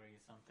 yakitori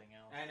is something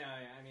else. I know,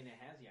 I mean it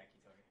has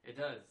yakitori. It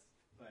does.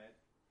 But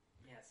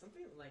yeah,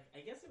 something like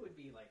I guess it would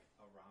be like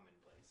a ramen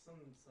place. Some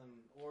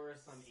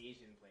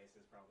Asian place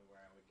is probably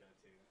where I would go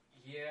to.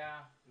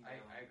 Yeah,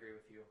 I agree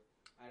with you.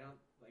 I don't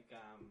like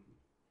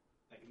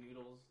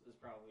noodles is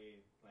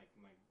probably like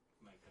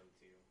my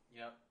go-to.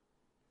 Yep.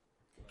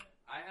 But,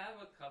 I have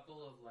a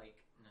couple of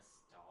like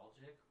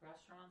nostalgic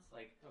restaurants,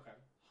 like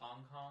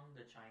Hong Kong,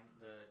 the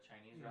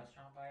Chinese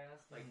restaurant by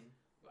us. Like,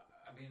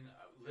 I mean,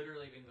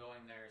 literally been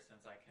going there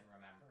since I can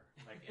remember.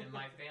 Like, and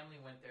my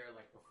family went there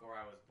like before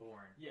I was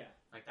born. Yeah.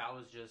 Like that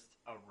was just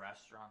a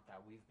restaurant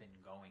that we've been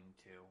going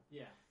to.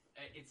 Yeah.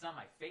 It's not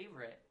my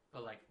favorite,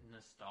 but like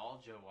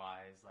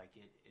nostalgia-wise, like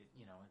it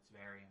you know, it's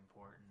very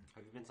important.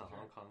 Have you been to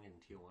Hong Kong and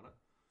Tijuana?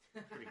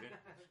 Pretty good.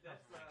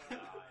 That's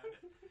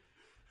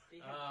they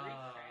have great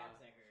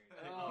crabs, I heard.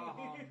 Oh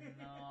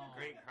no!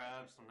 Great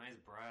crabs, some nice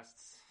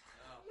breasts.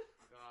 Oh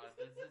god,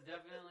 this is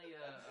definitely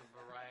a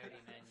variety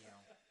menu.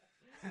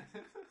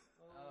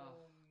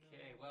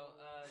 Okay, well,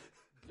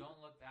 don't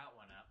look that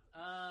one up.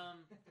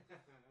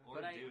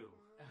 Or do.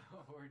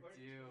 Or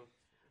do.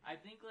 I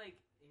think like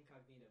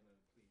incognito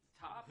mode, please.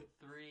 Top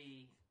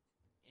 3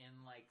 in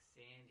like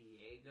San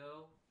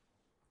Diego.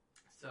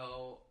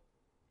 So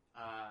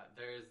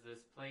there's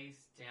this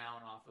place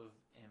down off of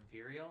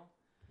Imperial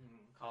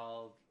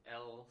called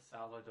El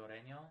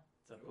Salvadoreño.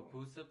 It's a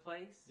pupusa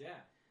place.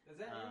 Yeah. Is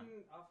that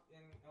in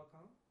El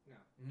Con?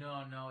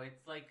 No. No,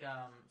 it's like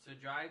so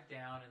drive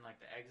down and like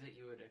the exit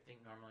you would I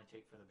think normally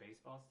take for the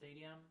baseball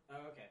stadium.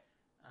 Oh, okay.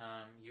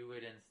 You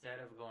would instead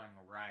of going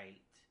right,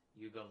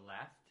 you go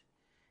left.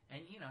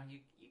 And you know,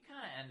 you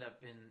kind of end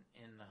up in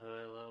the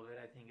hood a little bit.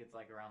 I think it's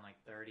like around like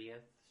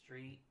 30th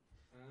Street.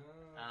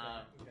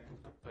 Okay.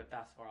 But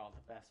that's where all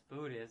the best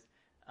food is.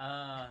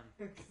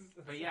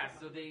 But yeah,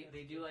 so they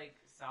do like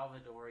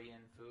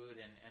Salvadorian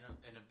food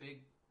and a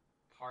big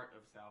part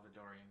of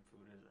Salvadorian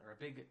food is, or a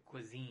big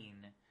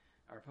cuisine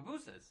are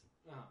pupusas.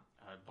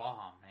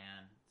 Bomb,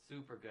 man,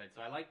 super good.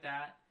 So I like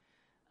that.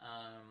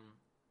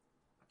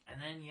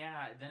 And then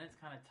then it's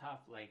kind of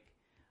tough. Like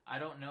I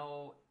don't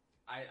know.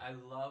 I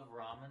love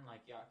ramen.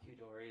 Like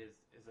yakitori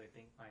is I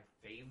think my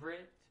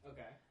favorite.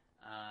 Okay.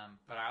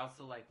 But I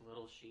also like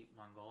Little Sheep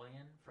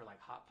Mongolian for like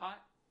hot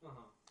pot.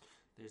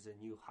 There's a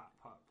new hot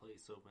pot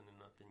place opening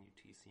up in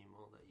UTC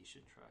Mall that you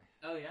should try.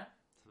 Oh yeah.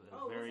 What's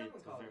that one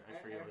called? I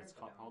forget what it's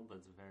called,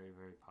 but it's very,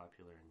 very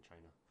popular in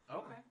China.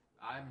 Okay.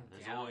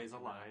 There's always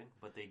a line,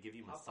 but they give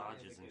you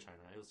massages in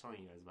China. I was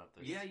telling you guys about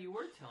this. Yeah, you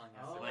were telling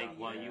us.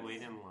 While you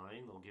wait in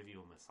line, they'll give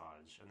you a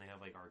massage, and they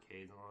have like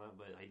arcades and all that.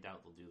 But I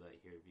doubt they'll do that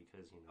here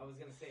because you know. I was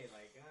gonna say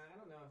like I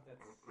don't know if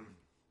that's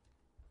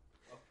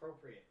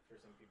appropriate for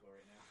some people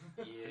right now.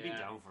 I'd be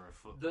down for a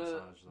foot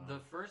massage.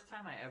 The first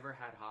time I ever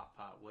had hot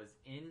pot was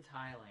in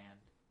Thailand,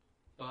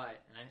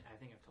 but and I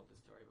think I've told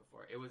this story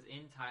before. It was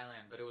in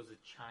Thailand, but it was a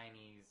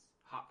Chinese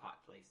hot pot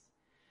place.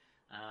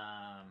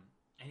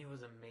 And it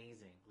was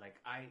amazing. Like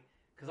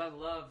because I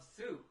love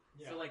soup.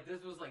 Yeah. So like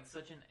this was like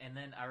such and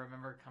then I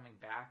remember coming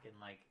back and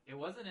like it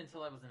wasn't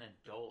until I was an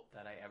adult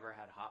that I ever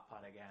had hot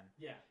pot again.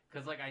 Yeah.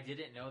 Because like I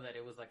didn't know that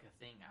it was like a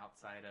thing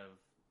outside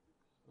of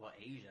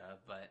Asia,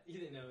 but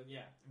you didn't know,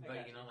 yeah.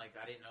 But you know, like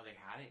I didn't know they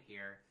had it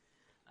here.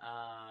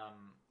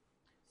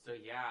 So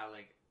yeah,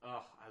 like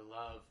I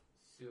love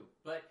soup.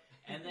 But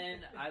and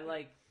then I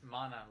like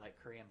mana,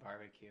 like Korean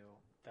barbecue.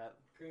 That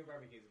Korean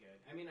barbecue is good.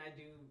 I mean, I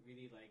do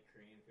really like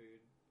Korean food.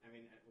 I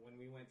mean, when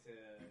we went to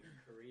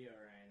Korea,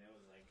 Ryan, it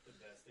was like the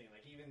best thing.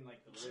 Like even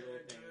like the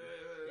little thing.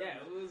 Yeah,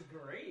 it was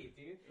great,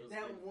 dude.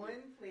 That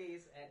one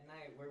place at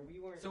night where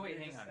we weren't. So wait,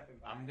 hang on.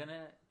 I'm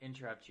gonna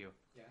interrupt you.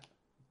 Yeah.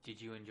 Did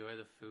you enjoy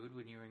the food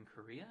when you were in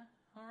Korea,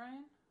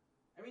 Ryan?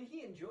 I mean,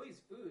 he enjoys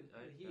food.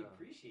 He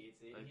appreciates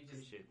it. I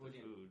appreciate the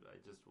food.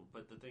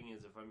 But the thing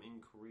is, if I'm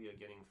in Korea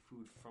getting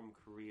food from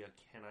Korea,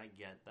 can I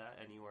get that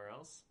anywhere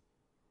else?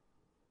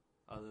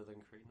 Other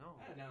than Korea? No.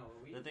 I don't know.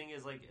 The thing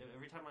is, like,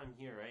 every time I'm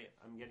here, right,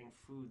 I'm getting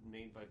food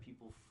made by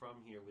people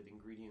from here with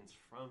ingredients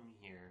from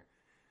here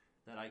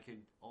that I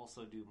could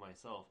also do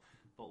myself.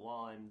 But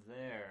while I'm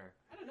there...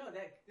 I don't know,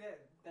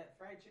 that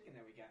fried chicken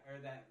that we got, or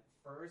that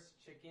first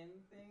chicken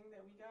thing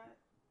that we got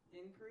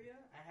in Korea,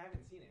 I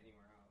haven't seen it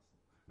anywhere else.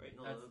 Right?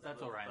 No,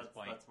 that's Orion's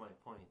point. That's my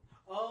point.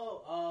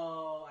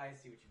 Oh, I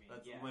see what you mean.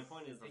 Yes. My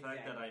point is the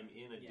fact that I'm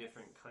in a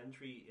different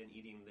country and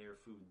eating their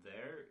food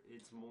there,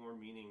 it's more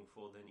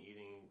meaningful than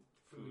eating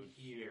food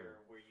here,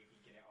 where you can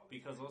get it all the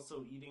because time.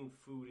 Also eating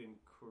food in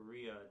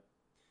Korea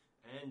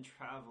and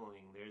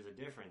traveling, there's a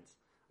difference.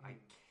 I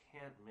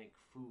can't make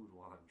food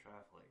while I'm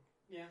traveling.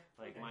 Yeah.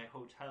 Like my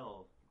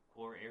hotel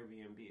or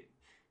Airbnb,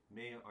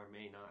 may or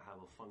may not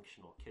have a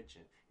functional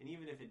kitchen. And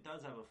even if it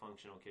does have a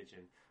functional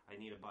kitchen, I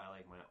need to buy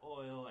like my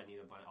oil, I need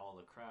to buy all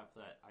the crap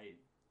that I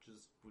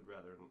just would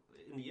rather,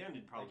 in the end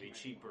it'd probably be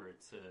cheaper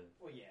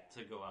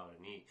to go out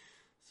and eat.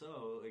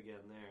 So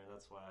again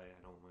that's why I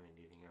don't mind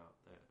eating out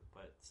there.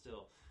 But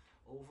still,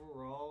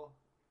 overall,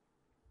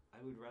 I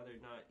would rather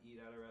not eat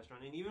at a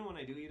restaurant. And even when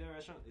I do eat at a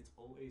restaurant, it's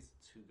always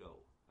to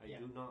go. I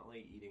do not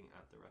like eating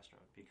at the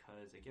restaurant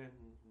because, again,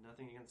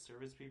 nothing against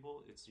service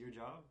people. It's your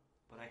job,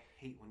 but I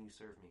hate when you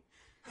serve me.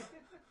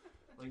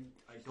 Like,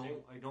 I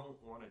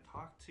don't want to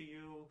talk to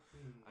you.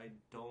 I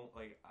don't,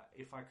 like,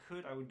 if I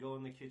could, I would go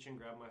in the kitchen,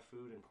 grab my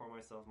food, and pour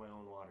myself my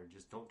own water.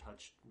 Just don't talk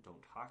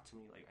to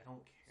me. Like, I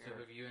don't care. So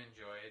have you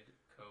enjoyed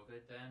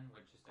COVID then?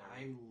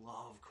 I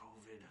love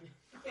COVID.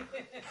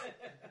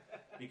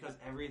 Because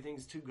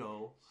everything's to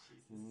go.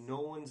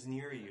 No one's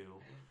near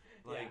you.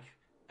 Like,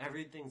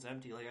 everything's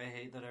empty. Like, I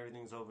hate that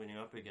everything's opening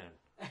up again.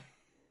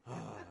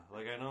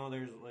 Like, I know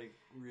there's, like,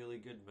 really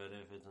good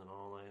benefits and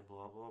all, like,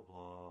 blah, blah,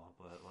 blah.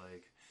 But,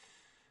 like,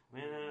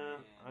 man,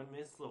 I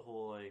miss the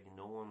whole, like,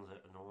 no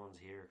one's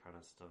here kind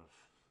of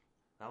stuff.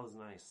 That was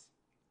nice.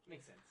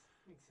 Makes sense.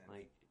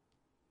 Like,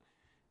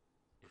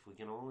 if we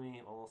can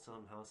only all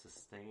somehow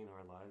sustain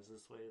our lives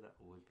this way, that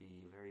would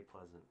be very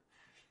pleasant.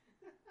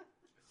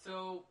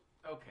 So,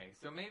 okay,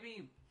 so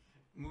maybe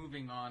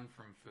moving on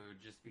from food,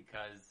 just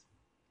because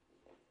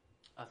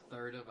a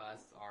third of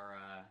us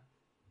are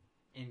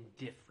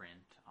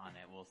indifferent on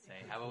it, we'll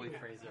say. How about we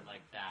phrase it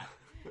like that?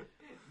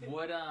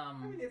 What I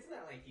mean, it's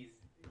not like he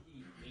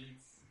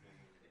hates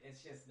food.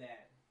 It's just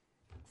that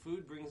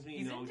food brings me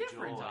he's no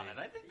indifferent joy. on it.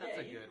 I think that's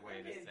a good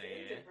way to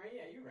say it.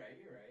 Yeah, you're right.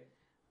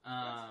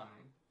 That's fine.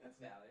 That's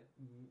valid.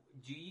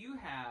 Do you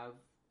have?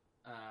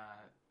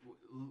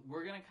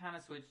 We're gonna kind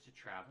of switch to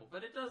travel,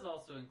 but it does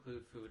also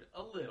include food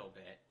a little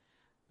bit.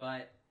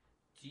 But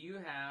do you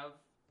have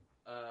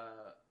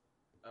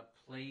a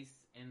place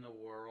in the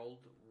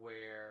world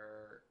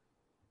where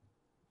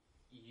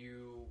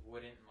you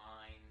wouldn't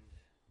mind?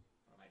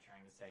 What am I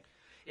trying to say?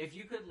 If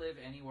you could live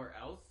anywhere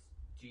else,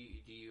 do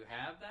you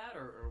have that,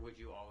 or would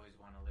you always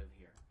want to live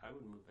here? I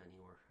would move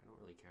anywhere. I don't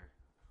really care.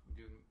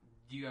 Do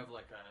you have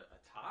like a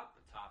top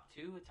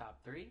 2, a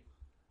top 3?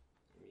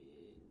 I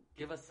mean,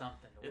 give us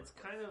something to it's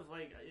work kind with. of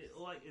like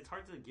it's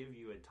hard to give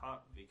you a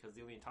top because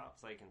the only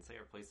tops I can say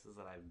are places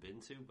that I've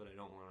been to, but I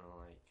don't want to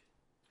like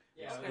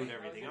exclude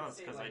everything else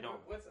because I don't.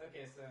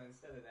 So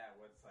instead of that,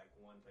 what's like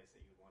one place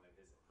that you'd want to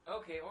visit?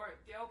 Okay,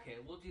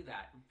 we'll do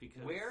that.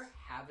 Because where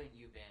haven't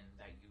you been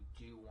that you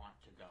do want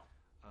to go?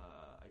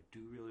 I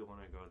do really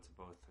want to go to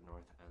both the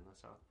North and the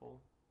South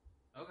Pole.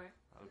 Okay,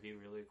 That would be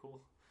really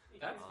cool.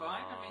 that's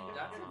fine. I mean,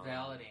 that's a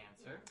valid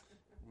answer.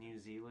 New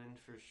Zealand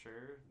for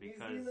sure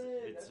because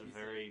it's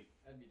very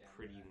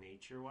pretty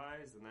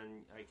nature-wise, and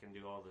then I can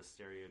do all the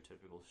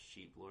stereotypical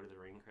sheep Lord of the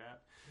Ring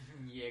crap.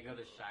 Yeah, go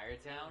to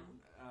Shiretown.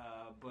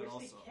 But which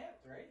also they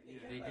kept, right?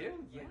 They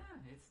do. Yeah,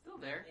 it's still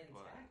there.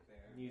 Intact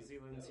there. New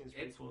Zealand seems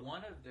pretty It's cool.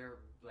 one of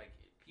their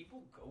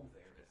people go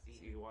there to see.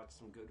 So you watch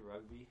some good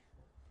rugby.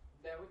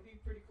 That would be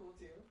pretty cool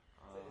too.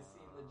 To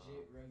see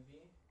legit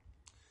rugby.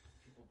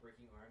 People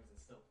breaking arms and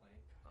still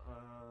playing.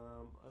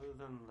 Other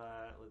than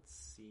that, let's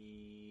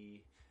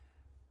see.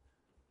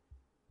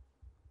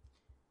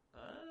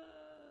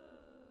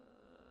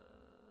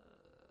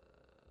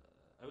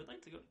 I would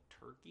like to go to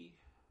Turkey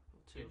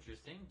too.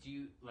 Interesting. Do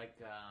you like?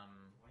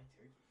 Why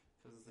Turkey?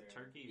 Because the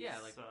Turkey,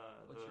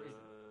 what's your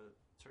reason?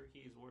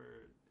 Turkey is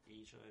where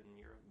Asia and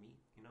Europe meet.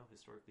 You know,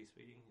 historically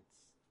speaking,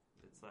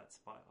 it's that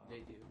spot.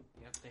 They do.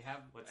 Yep. They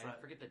have. I What's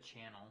that? forget the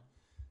channel.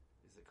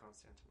 Is it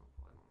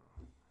Constantinople? I don't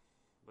know.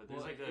 But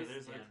there's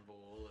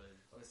Istanbul.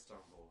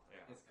 Istanbul.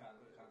 Yeah. It's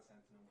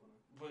Constantinople.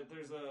 But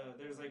there's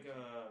like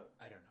a.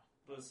 I don't know.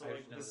 But so I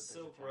like just know the that there's a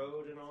Silk channel.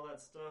 Road and all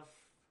that stuff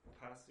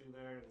pass through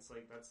there, and it's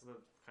like that's the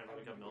kind of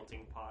like a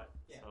melting pot.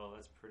 Yeah. So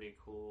that's pretty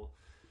cool.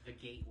 The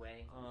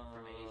gateway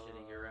from Asia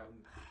to Europe.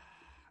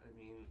 I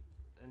mean,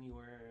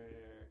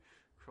 anywhere.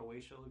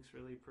 Croatia looks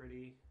really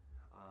pretty.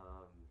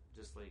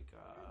 Just like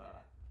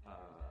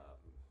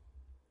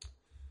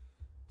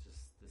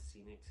just the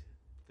scenic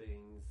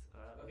things.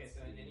 Okay, so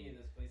in any of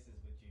those places,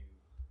 do you?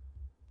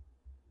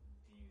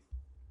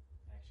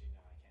 Actually,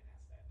 no, I can't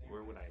ask that.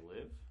 Where would I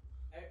live?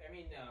 I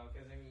mean, no,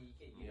 because I mean,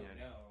 you don't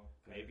know.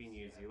 Maybe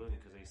New Zealand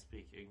because they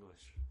speak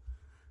English.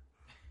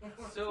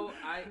 So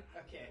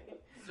Okay.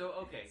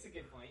 Okay. That's a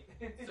good point.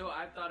 So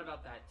I've thought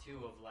about that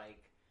too, of like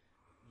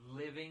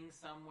living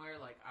somewhere.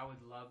 Like I would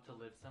love to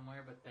live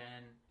somewhere, but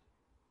then,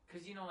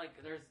 because like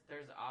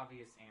there's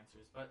obvious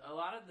answers, but a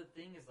lot of the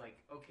thing is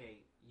like,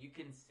 okay, you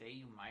can say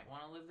you might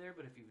want to live there,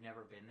 but if you've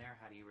never been there,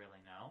 how do you really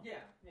know?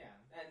 Yeah,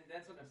 and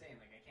that's what I'm saying.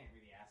 Like I can't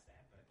really ask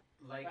that, but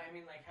Like, I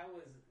mean, like how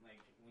was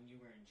like when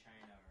you were in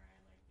China,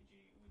 Ryan? Like, would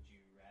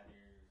you rather?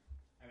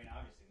 I mean,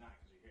 obviously not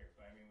because you're here,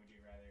 but I mean, would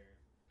you rather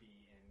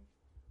be in?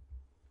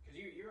 Because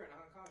you were in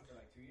Hong Kong for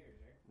like 2 years,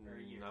 right? Or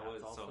a year. That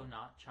was that's also so-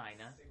 not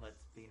China. 6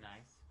 Let's be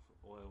nice.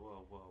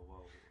 Whoa.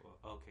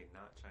 Okay,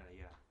 not China.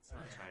 Yeah, it's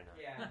not China.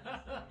 Yeah.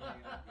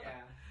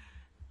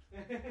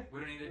 Yeah.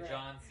 We don't need a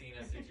John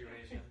Cena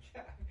situation.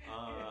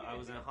 I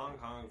was in Hong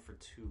Kong for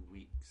 2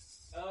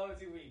 weeks. Oh,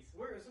 2 weeks.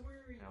 Where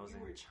were you? I was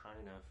in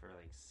China for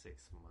like 6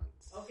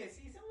 months. Okay,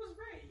 see, someone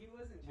was right. He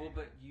was in China. Well,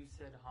 but you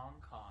said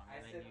Hong Kong. I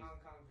said Hong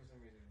Kong for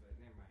some reason, but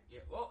never mind.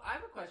 Yeah. Well, I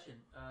have a question.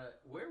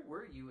 Where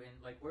were you in?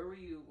 Like, where were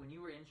you when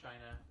you were in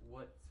China?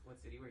 What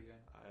city were you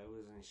in? I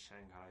was in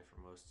Shanghai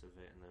for most of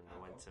it, and then I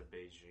went to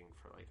Beijing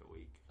for like a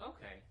week.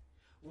 Okay.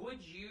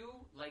 Would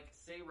you, like,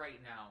 say right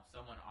now,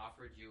 someone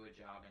offered you a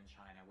job in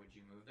China, would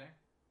you move there?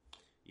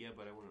 Yeah,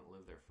 but I wouldn't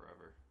live there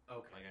forever.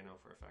 Okay. Like, I know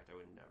for a fact I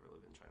would never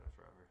live in China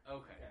forever.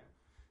 Okay.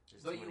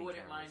 There's But too you many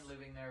wouldn't mind cameras.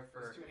 living there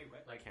for, There's too many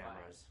what? like,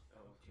 Cameras.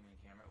 too many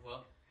cameras.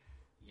 Well,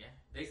 yeah.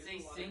 They There's say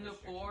a lot of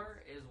Singapore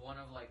is one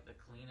of, like, the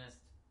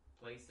cleanest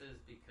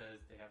places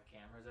because they have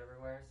cameras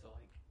everywhere. So,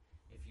 like,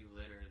 if you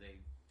litter, they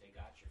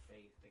got your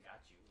face. They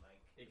got you. Like,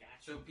 They got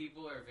so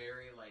people are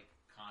very, like,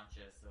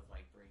 conscious of,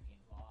 like,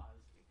 breaking laws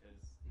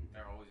because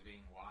they're always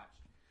being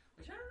watched.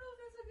 Which I don't know if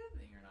that's a good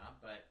thing or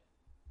not, but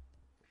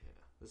Yeah,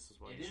 this is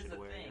why It you is should a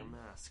wear your thing.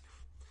 mask.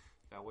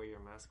 You gotta wear your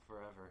mask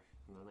forever,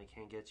 and then they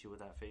can't get you with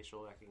that facial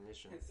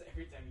recognition. It's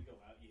every time you go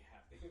out, you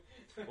have to.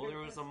 Well, there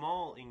was a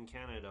mall in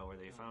Canada where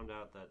they found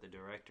out that the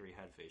directory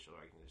had facial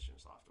recognition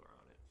software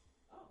on it.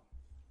 Oh,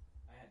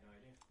 I had no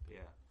idea.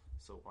 Yeah,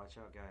 so watch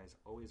out, guys.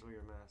 Always wear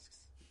your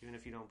masks. Even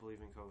if you don't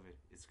believe in COVID,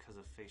 it's because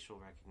of facial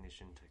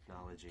recognition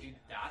technology. dude,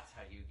 that's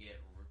how you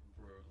get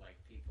like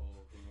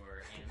people who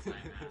are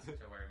anti-mask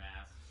to wear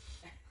masks.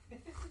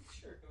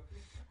 True.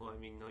 Well, I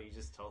mean, no, you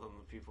just tell them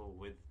the people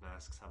with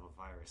masks have a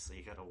virus, so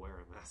you gotta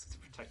wear a mask to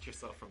protect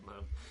yourself from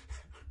them. I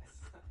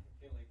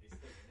feel like they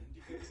still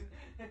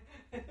didn't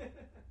do it.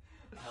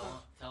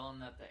 Tell them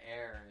that the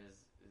air is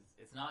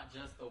it's not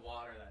just the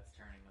water that's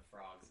turning the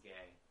frogs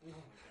gay. Oh my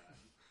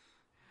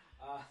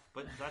god.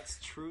 But that's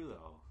true,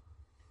 though.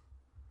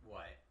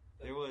 What?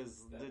 There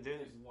was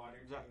there's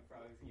water turning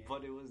frogs again.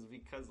 but it was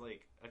because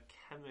like a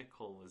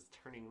chemical was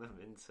turning them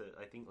into,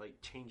 I think, like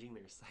changing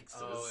their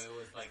sexes. Oh, it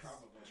was like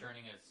Probably.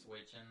 turning a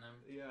switch in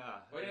them.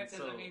 Yeah. Well, yeah, and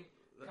because so- I mean,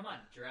 come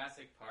on,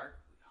 Jurassic Park.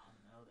 We all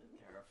know that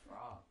there are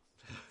frogs.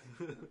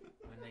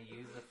 When they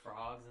use the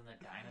frogs in the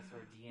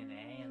dinosaur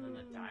DNA, and then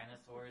the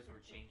dinosaurs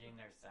were changing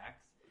their sex.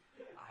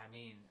 I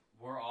mean,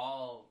 we're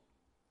all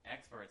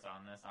experts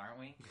on this, aren't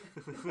we?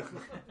 I'm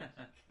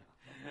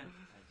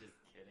just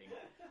kidding.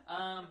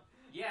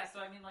 Yeah,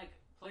 so I mean, like,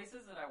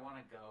 places that I want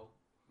to go,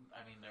 I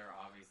mean, there are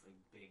obviously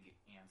big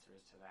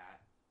answers to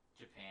that.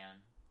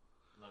 Japan.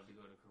 Love to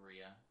go to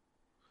Korea.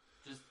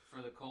 Just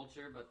for the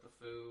culture, but the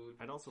food.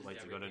 I'd also just like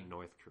to go to everything.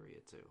 North Korea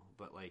too,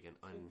 but like an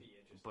Could be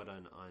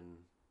interesting.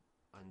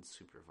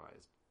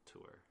 unsupervised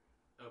tour.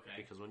 Okay.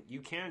 Because when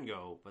you can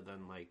go, but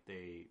then like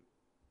they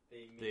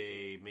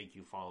make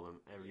you follow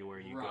them everywhere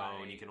you go,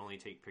 and Right. you can only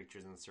take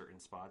pictures in certain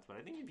spots. But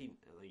I think it'd be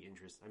like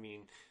interesting. I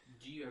mean,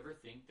 Do you ever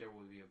think there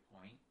will be a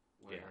point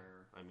where...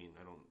 yeah. I mean,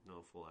 I don't know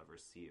if we'll ever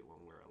see it when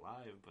we're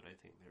alive, but I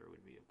think there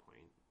would be a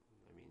point.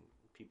 I mean,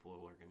 people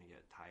are going to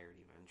get tired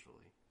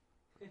eventually.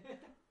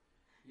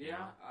 You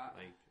Yeah, know?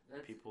 Like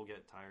that's- people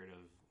get tired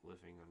of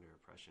living under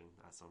oppression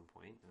at some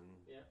point, and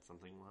Yeah.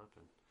 something will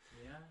happen.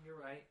 Yeah, you're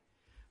right.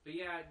 But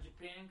yeah,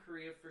 Japan,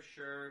 Korea for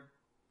sure.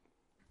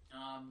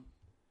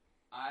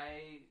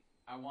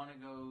 I want to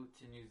go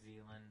to New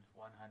Zealand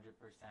 100%,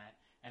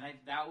 and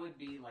that would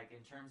be like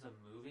in terms of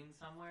moving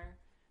somewhere.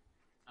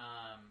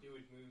 You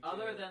would move.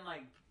 Other than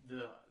like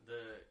the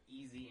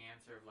easy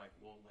answer of like,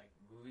 well, like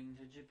moving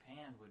to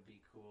Japan would be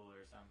cool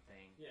or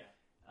something. Yeah.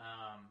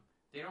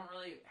 They don't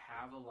really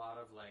have a lot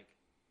of like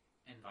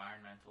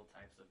environmental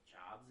types of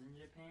jobs in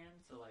Japan,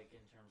 so like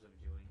in terms of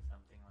doing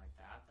something like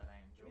that I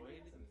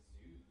enjoyed. Some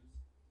zoos.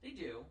 They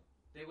do.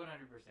 They 100%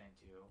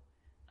 do.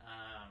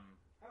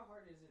 How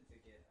hard is it to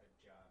get a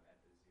job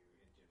at the zoo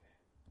in Japan?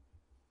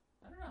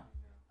 I don't know.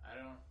 No. I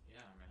don't.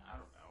 Yeah, I mean, I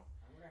don't know.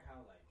 I wonder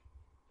how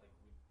would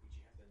you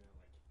have to know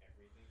like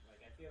everything?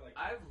 Like I feel like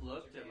I've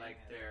looked at Japan like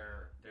has-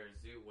 their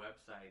zoo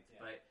websites, Yeah.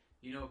 but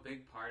you know, a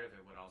big part of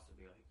it would also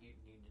be like you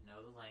need to know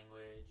the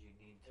language. You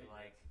need to Yeah,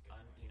 like, that's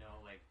a good point. you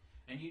know, like,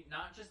 and you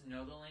not just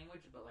know the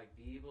language, but like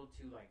be able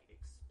to like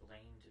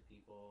explain to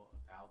people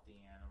about the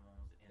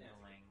animals in That's a the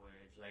good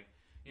language. Like,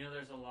 you know,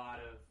 there's a lot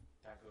of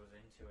that goes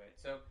into it.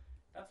 So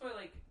that's why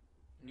like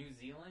New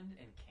Zealand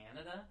and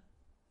Canada,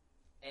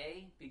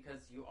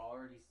 because I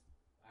already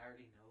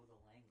know the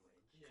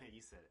language. You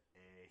said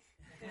A.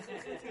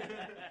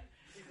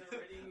 He's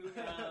already moving.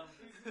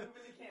 He's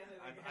moving to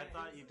Canada. I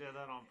thought you did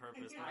that on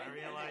purpose, but I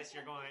realized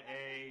you're going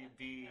A,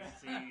 B,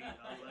 C. I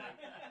was like,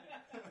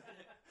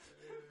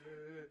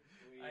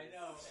 I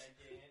know.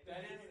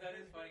 That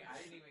is funny. I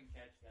didn't even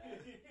catch that.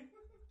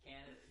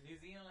 New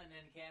Zealand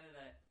and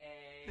Canada,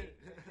 A,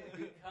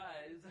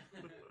 because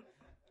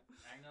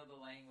I know the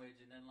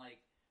language, and then like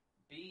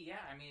B,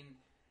 yeah. I mean,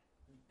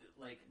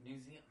 like New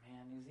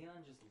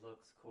Zealand just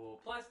looks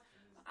cool. Plus,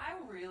 I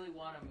really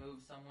want to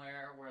move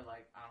somewhere where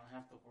like I don't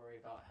have to worry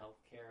about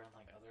healthcare and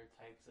like other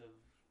types of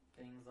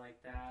things like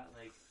that.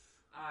 Like,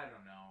 I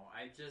don't know.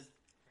 Our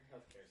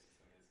healthcare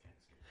system is kind of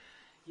screwed.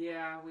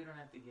 Yeah, we don't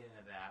have to get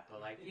into that,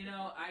 but like, you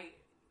know,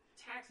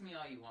 tax me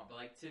all you want, but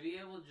like to be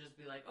able to just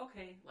be like,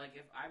 okay, like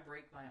if I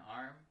break my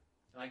arm,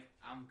 like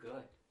I'm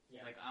good.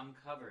 Yeah. Like I'm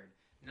covered.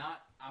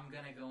 Not I'm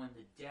gonna go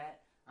into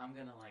debt. I'm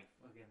gonna like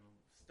fucking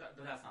but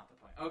that's not the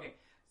point. Okay,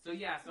 so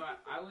yeah, so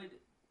I would,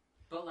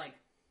 but like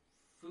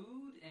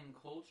food and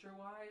culture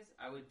wise,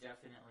 I would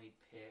definitely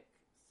pick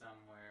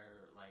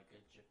somewhere like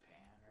a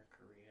Japan or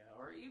Korea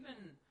or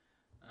even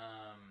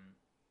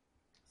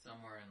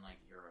somewhere in like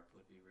Europe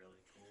would be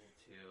really cool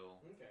too.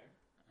 Okay.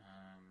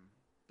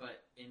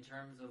 But in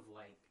terms of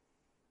like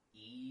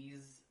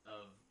ease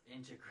of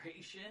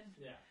integration,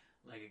 Yeah.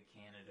 like a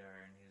Canada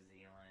or New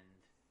Zealand.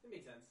 It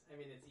makes sense. I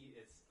mean,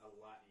 it's a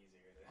lot easier.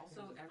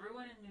 Also,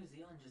 everyone in New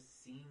Zealand just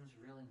seems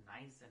really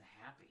nice and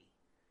happy.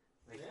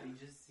 Like they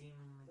just seem.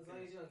 As long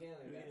as you don't get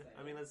on their bad side.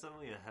 I mean, that's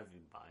definitely a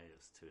heavy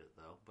bias to it,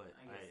 though. But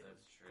I guess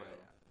that's true.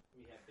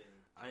 We have been.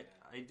 I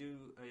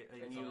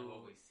It's knew only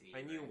what we see.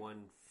 I knew right?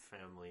 one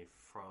family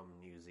from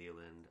New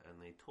Zealand, and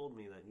they told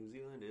me that New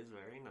Zealand is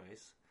very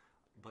nice,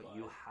 but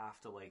you have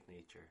to like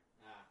nature.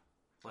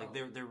 Like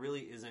there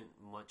really isn't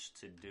much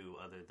to do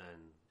other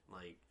than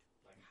like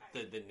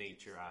the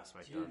nature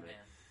aspect Dude, of it.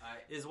 man,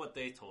 Is what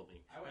they told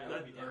me. I would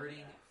be down for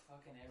birding that.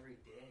 fucking every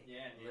day.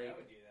 Yeah, dude, Like, I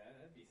would do that.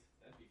 That'd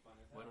be fun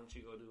as Why hell. don't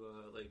you go to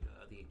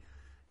the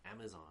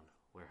Amazon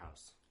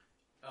warehouse?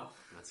 Oh,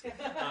 That's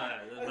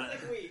I was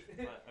like, wait.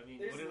 But, I mean,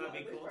 There's wouldn't that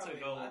be there's cool to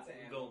probably go lots of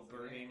animals in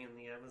birding there. in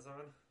the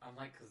Amazon? I'm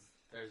like, because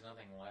there's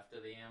nothing left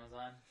of the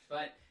Amazon.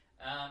 But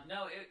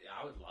no, I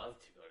would love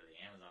to go to the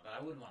Amazon, but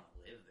I wouldn't want to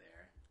live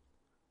there.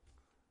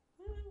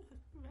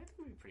 That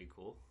could be pretty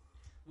cool.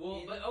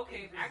 Well, In- but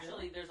okay, in Brazil?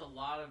 actually, there's a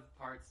lot of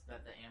parts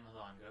that the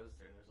Amazon goes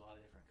through. There's a lot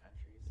of different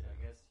countries, so I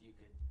guess you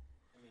could.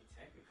 I mean,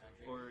 technically.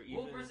 Country. Or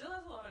Well, even Brazil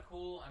has a lot of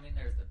cool. I mean,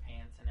 there's the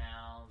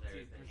Pantanal,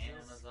 there's Dude, the Brazil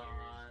Amazon,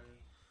 scares me.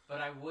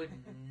 but I would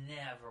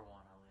never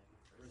want to live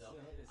in Brazil.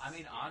 Brazil is I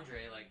mean, scary.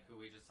 Andre, like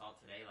who we just saw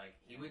today, like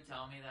he would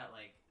tell me that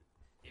like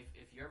if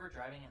you're ever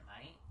driving at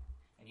night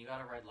and you got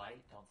a red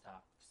light, don't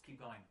stop. Just keep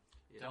going.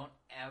 Yeah. Don't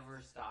ever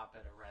stop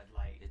at a red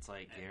light. It's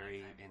like at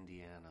Gary, nighttime.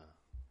 Indiana.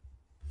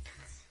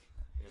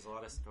 There's a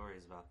lot of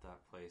stories about that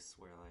place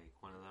where, like,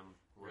 one of them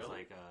was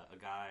Really? like a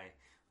guy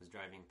was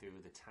driving through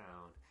the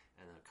town,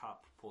 and a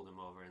cop pulled him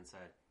over and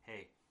said,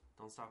 "Hey,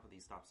 don't stop at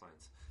these stop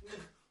signs,"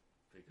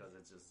 because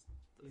it's just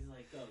He's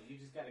like, go.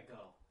 You just gotta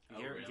go. Oh,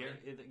 Gary,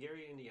 really?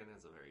 Gary, Indiana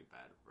has a very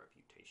bad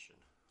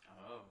reputation.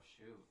 Oh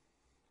shoot.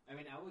 I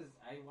mean, I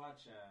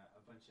watch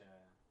a bunch of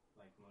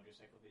like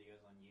motorcycle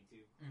videos on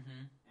YouTube,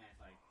 Mm-hmm. and it's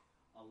like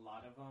a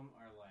lot of them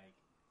are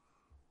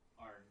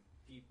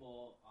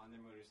people on their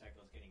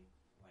motorcycles getting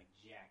like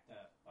jacked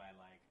up by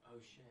like Oh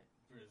shit.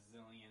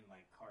 Brazilian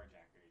like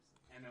carjackers,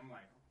 and I'm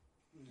like,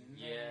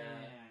 Yeah.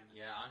 man.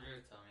 Yeah. Andre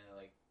was telling me that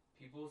like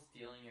people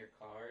stealing your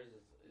cars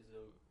is it's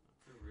a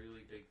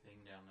really big thing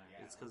down there.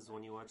 Yeah. It's because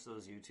when you watch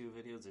those YouTube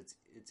videos, it's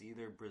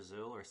either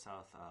Brazil or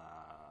South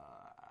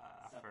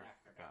Africa.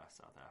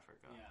 South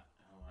Africa. Yeah,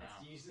 Oh wow.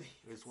 it's usually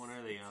It's one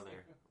or the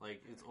other.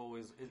 Like, it's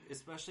always,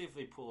 especially if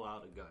they pull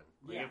out a gun.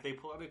 Like, Yeah. if they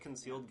pull out a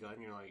concealed gun,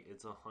 you're like,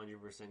 it's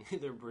 100%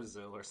 either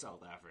Brazil or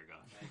South Africa.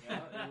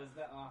 Like, oh, it was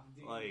the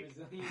off-duty Like,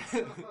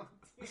 Brazilian.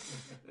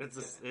 it's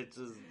just,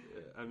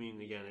 I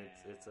mean, again,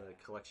 it's a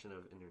collection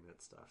of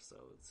internet stuff, so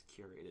it's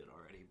curated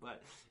already,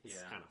 but it's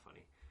Yeah. kind of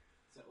funny.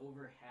 So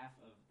over half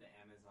of the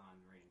Amazon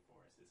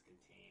rainforest is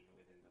contained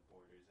within the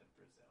borders of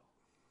Brazil.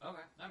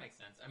 Okay, that makes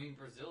sense. I mean,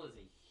 Brazil is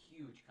a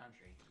huge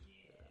country.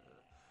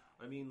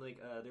 I mean, like,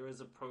 there was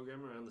a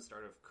program around the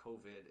start of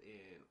COVID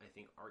in, I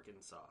think,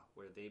 Arkansas,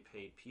 where they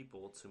paid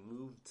people to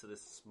move to this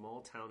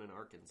small town in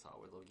Arkansas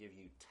where they'll give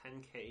you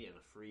 $10K and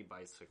a free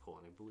bicycle,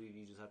 and I believe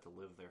you just have to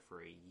live there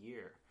for a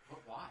year.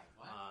 But why?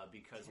 What?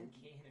 Because,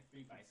 10K and a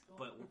free bicycle.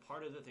 but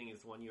part of the thing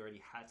is, one, you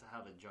already had to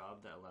have a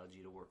job that allowed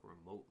you to work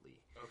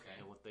remotely.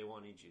 Okay. And what they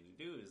wanted you to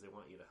do is they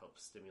want you to help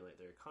stimulate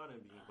their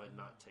economy, but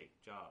not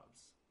take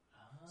jobs.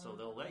 So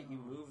they'll let you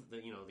move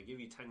they give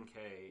you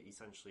 $10K,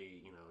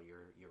 essentially,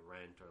 your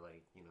rent or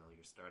like,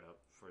 your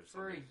startup for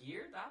For a something.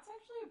 year? That's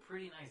actually a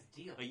pretty nice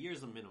deal. A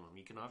year's a minimum.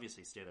 You can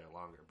obviously stay there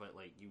longer, but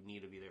like you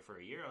need to be there for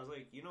a year. I was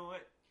like, you know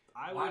what?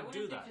 I Why would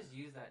do wouldn't that. they just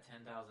use that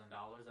 $10,000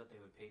 that they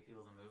would pay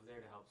people to move there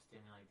to help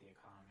stimulate the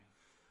economy?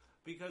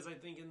 Because I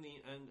think in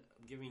the end,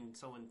 giving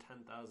someone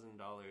 $10,000,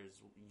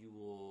 you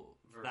will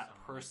Versus that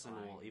someone person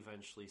buying. will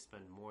eventually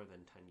spend more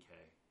than $10K.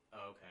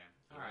 Okay.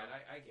 Alright,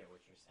 I get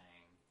what you're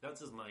saying. That's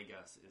just my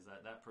guess, is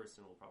that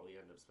person will probably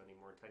end up spending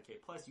more than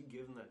 $10K. Plus, you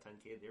give them that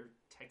 $10K, they're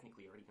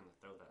technically already going to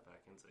throw that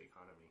back into the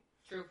economy.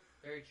 True.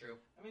 Very true.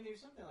 I mean,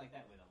 there's something like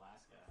that with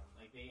Alaska.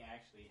 Like they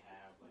actually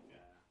have like a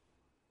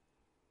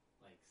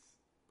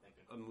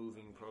A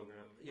moving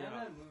program. Yeah,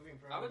 not a moving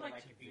program. I would but,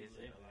 like to if you visit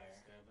live there.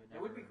 Alaska, but It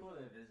would be never- cool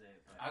to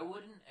visit. But I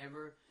wouldn't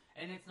ever,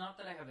 and it's not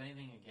that I have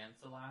anything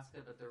against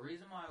Alaska, but the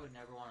reason why I would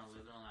never want to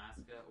live in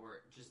Alaska or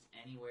just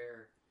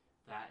anywhere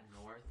that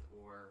north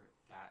or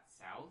that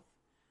south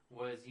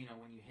was,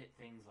 when you hit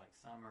things like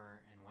summer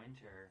and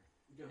winter,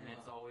 and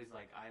it's always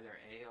like either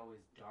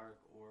always dark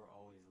or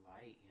always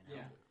light,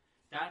 Yeah.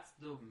 That's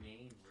the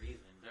main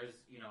reason. There's,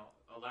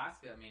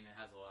 Alaska, I mean, it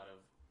has a lot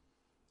of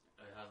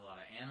it has a lot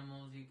of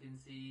animals you can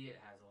see. It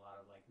has a lot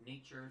of like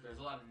nature. There's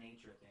a lot of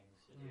nature things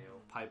to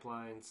do.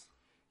 Pipelines.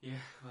 Yeah,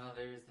 well,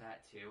 there's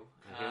that too.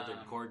 I hear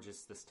they're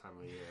gorgeous this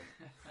time of year.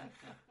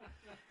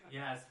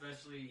 Yeah,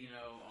 especially,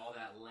 all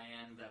that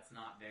land that's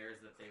not theirs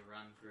that they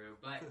run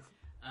through. But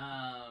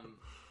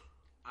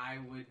I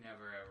would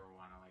never ever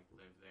want to like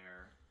live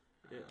there.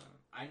 Yeah.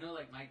 I know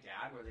like my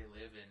dad, where they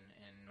live in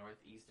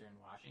northeastern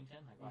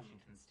Washington, like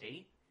Washington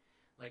State.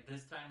 Like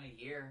this time of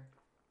year,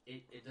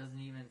 it doesn't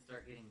even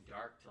start getting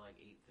dark till like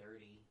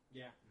 8:30.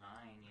 Yeah.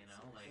 9.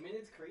 Like. I mean,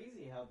 it's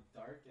crazy how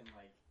dark and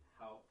like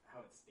how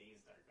it stays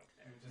dark up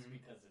there, just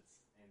because it's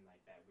in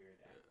like that weird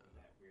in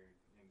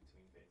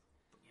between phase.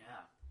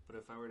 Yeah. But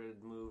if I were to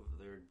move,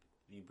 the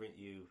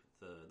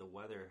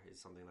weather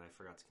is something that I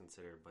forgot to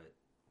consider. But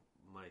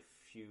my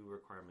few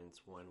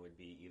requirements, one would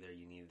be either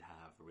you need to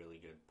have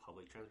really good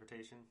public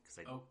transportation because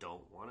I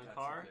don't want a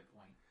car. That's a good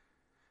point.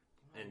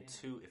 And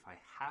two, if I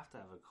have to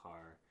have a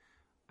car,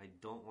 I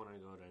don't want to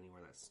go to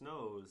anywhere that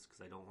snows because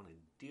I don't want to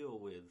deal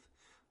with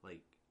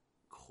like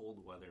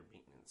cold weather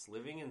maintenance.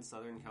 Living in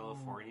Southern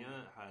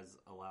California has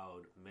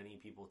allowed many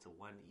people to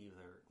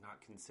either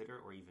not consider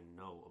or even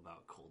know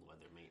about cold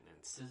weather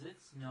maintenance. Does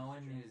it snow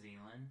in New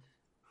Zealand?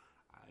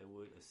 I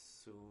would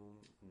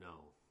assume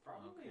no.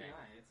 Probably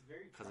not. It's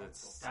very because it's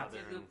That's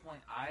southern. a good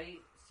point.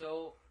 I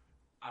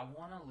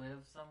want to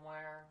live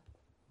somewhere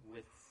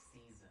with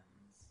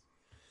seasons.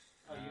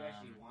 Oh, you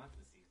actually want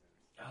the seasons?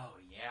 Oh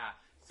yeah.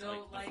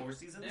 So like the 4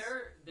 seasons?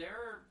 There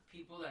are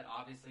people that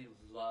obviously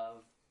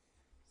love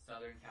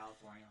Southern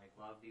California, like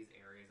love these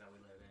areas that we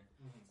live in,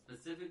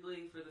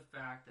 specifically for the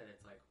fact that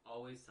it's like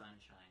always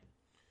sunshine.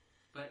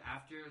 But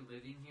after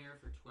living here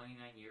for 29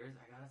 years,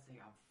 I gotta say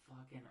I'm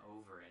fucking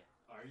over it.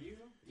 Are you?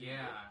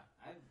 Yeah.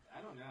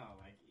 I don't know.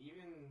 Like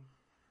even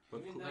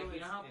But though like, you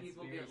know how it's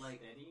people very get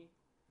like steady?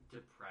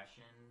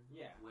 depression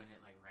when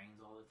it like rains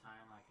all the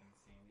time, like in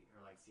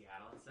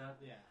Seattle and stuff.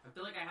 Yeah. I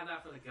feel like I have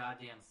that for the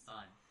goddamn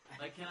sun.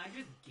 Like, can I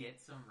just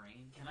get some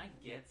rain? Can I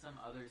get some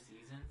other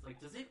seasons? Like,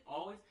 does it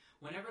always?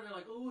 Whenever they're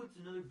like, "Oh, it's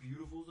another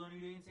beautiful sunny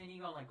day in San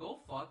Diego," I'm like, "Go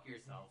fuck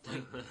yourself!"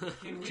 Like,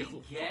 can we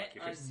get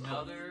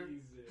another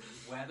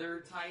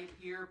weather type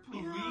here,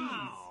 please?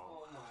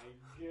 Oh my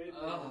goodness.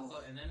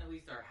 Oh, and then at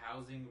least our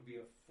housing would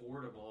be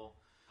affordable.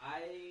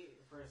 I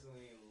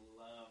personally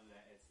love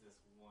that it's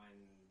this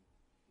one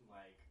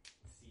like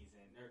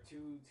season or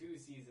two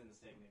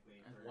seasons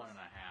technically. That's For 1.5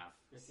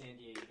 for San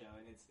Diego,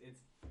 and it's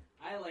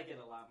I like it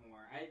a lot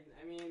more. I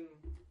mean,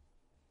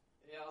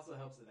 it also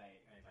helps that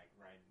I like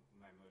ride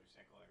my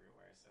motorcycle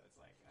everywhere, so it's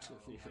like,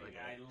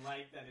 I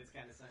like that it's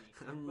kind of sunny.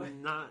 I'm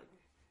not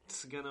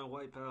gonna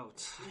wipe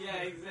out.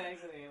 Yeah,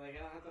 exactly. Like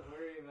I don't have to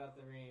worry about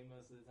the rain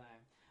most of the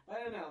time.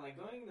 But I don't know,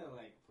 like going to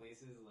like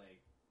places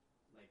like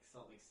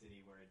Salt Lake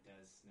City where it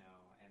does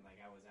snow, and like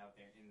I was out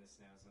there in the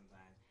snow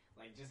sometimes.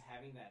 Like just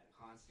having that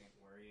constant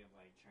worry of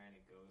like trying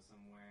to go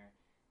somewhere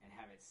and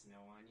have it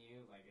snow on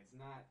you, like it's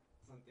not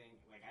something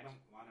like I don't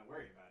want to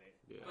worry about it.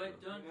 Yeah. But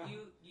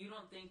you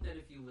don't think that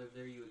if you live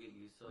there you would get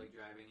used to like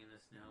driving in the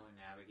snow and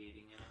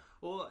navigating in it?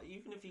 Well,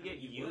 even if you get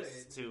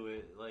used to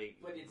it, like,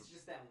 but it's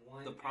just that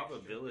one. the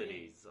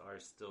probabilities are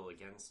still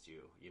against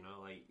you. You know,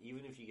 like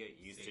even if you get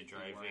used to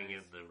driving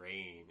in the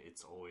rain,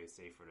 it's always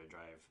safer to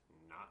drive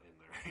not in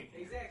the rain.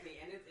 Exactly,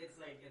 and it's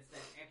like it's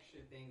that extra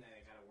thing that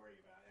I gotta worry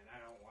about, and I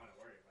don't want to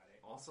worry about it.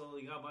 Also,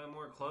 you gotta buy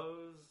more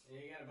clothes.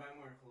 Yeah, you gotta buy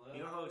more clothes.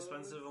 You know how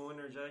expensive a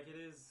winter jacket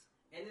is?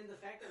 And then the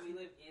fact that we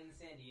live in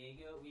San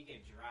Diego, we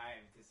could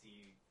drive to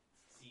see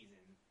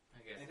season. I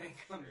guess and then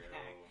that's come true.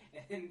 back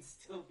and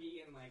still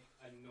be in like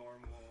a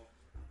normal,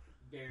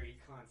 very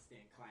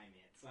constant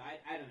climate. So I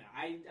don't know.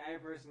 I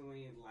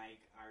personally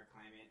like our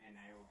climate,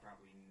 and I will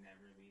probably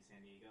never leave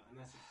San Diego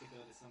unless it's to go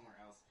to somewhere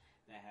else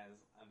that has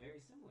a very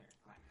similar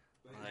climate.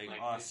 But Like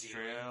Like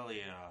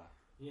Australia.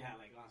 yeah,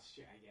 like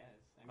Australia, I guess.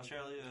 I mean,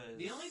 Australia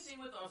is... The only thing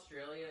with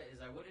Australia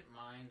is I wouldn't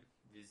mind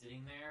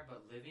visiting there,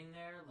 but living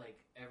there, like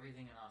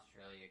everything in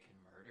Australia can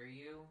murder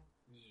you.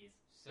 Yes.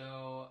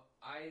 So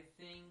I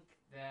think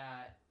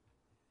that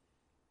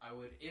I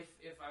would,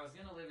 if I was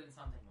gonna live in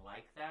something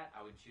like that,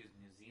 I would choose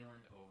New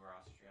Zealand over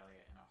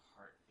Australia in a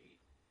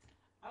heartbeat.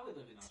 I would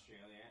live in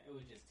Australia. It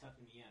would just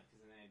toughen me up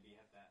because then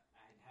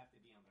I'd have to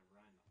be on the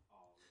run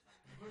all the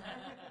time.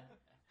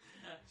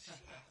 It's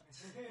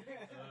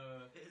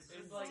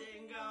like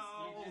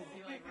dingo. you just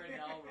see like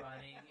Renell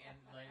running, and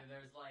like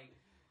there's like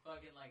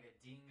fucking like a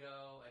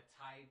dingo, a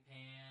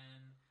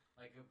taipan,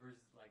 like a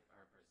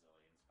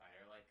Brazilian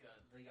spider, like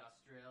the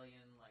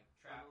Australian like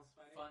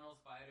funnel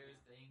spiders.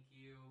 Thank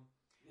you.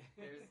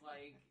 There's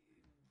like,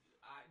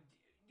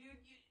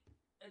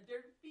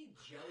 there'd be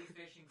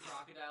jellyfish and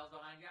crocodiles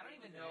behind you. I don't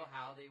even know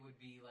how they would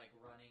be like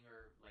running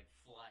or like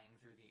flying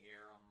through the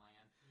air on land.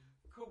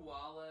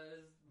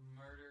 Koalas,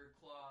 murder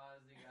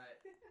claws. They got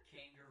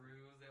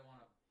kangaroos that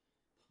want to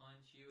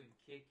punch you and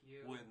kick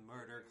you. With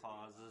murder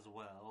claws as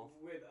well.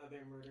 With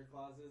other murder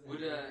clauses and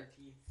Would, other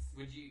teeth.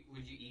 Would you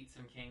eat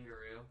some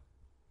kangaroo?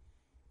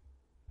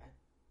 I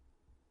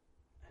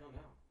don't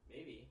know.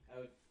 Maybe I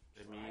would.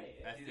 I mean, Try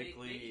it.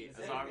 ethically, Is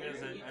as that long as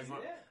very it, easy?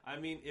 I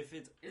mean, if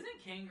it's Isn't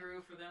kangaroo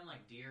for them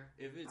like deer?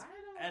 if it's I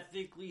don't-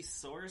 ethically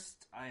sourced,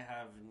 I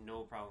have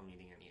no problem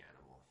eating any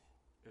animal.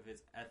 If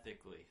it's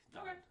ethically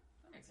done, Okay,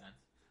 that makes sense.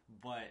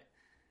 but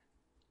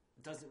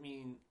doesn't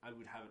mean I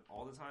would have it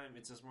all the time.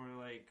 It's just more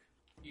like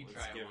You let's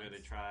try it give it a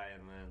once. try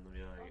and then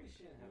be like, Probably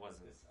shouldn't have looked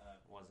wasn't this up.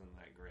 wasn't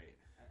that great.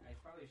 I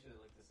probably should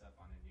have looked this up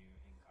on a new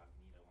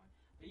incognito one.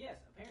 But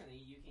yes,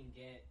 apparently you can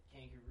get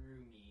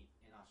kangaroo meat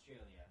in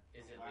Australia.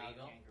 Is from it wild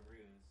legal?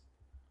 Kangaroos.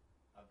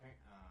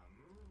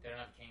 They don't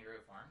have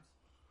kangaroo farms?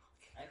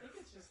 I think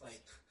it's just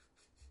like.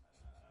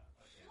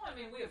 Okay. Well, I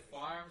mean, we have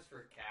farms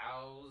for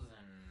cows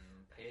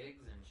and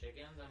pigs and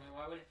chickens. I mean,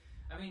 why would it?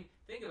 I mean,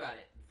 think about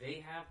it.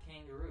 They have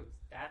kangaroos.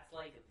 That's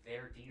like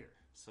their deer.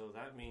 So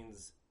that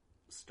means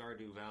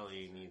Stardew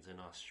Valley needs an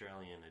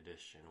Australian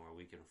edition where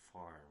we can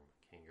farm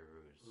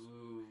kangaroos.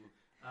 Ooh.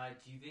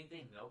 Do you think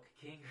they milk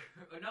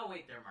kangaroo? Oh, no,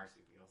 wait, they're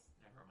marsupials.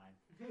 Never mind.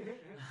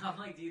 I'm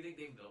like, do you think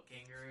they milk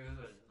kangaroos?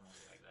 Or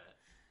something like that?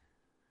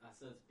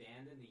 So it's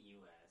banned in the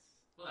U.S.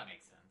 Well, that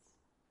makes sense.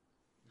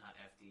 Not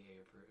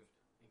FDA approved.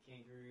 And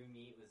kangaroo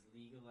meat was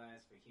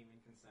legalized for human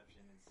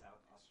consumption in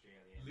South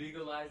Australia.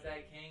 Legalize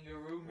that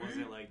kangaroo meat. Was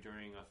it like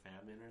during a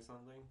famine or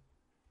something?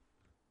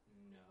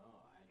 No,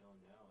 I don't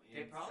know.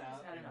 They In probably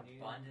South just had an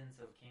New- abundance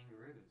of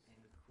kangaroos. In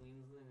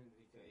Queensland and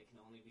Victoria, it can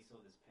only be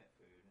sold as pet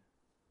food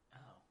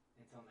Oh,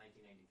 until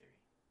 1993.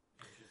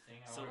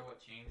 interesting. I So, wonder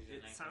what changed in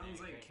It sounds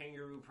like 1993.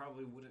 kangaroo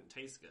probably wouldn't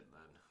taste good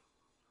then.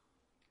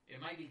 It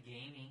might be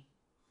gamey.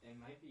 It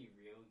might be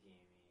real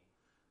gamey.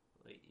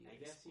 Like I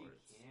EA guess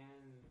Sports. you can.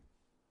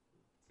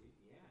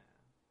 Yeah.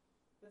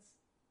 That's.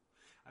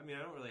 I mean,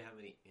 I don't really have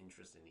any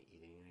interest in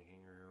eating a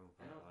kangaroo,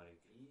 I but don't like,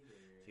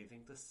 either. do you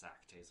think the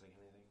sack tastes like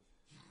anything?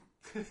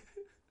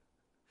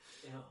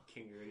 Ew.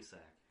 Kangaroo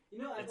sack. You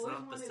know, I've It's always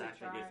not the wanted sack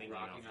to that try. you're thinking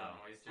Rocky of, Mountain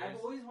though. oysters. I've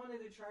always wanted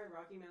to try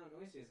Rocky Mountain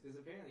oysters because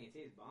apparently it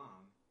tastes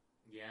bomb.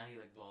 Yeah, you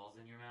like balls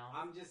in your mouth.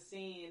 I'm just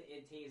saying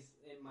it tastes.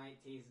 It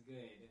might taste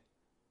good.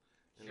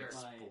 An Sure.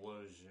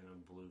 explosion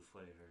of blue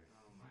flavor.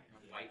 Oh my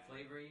god. White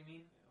flavor, you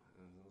mean?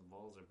 And the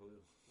balls are blue.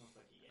 Oh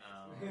fuck you guys.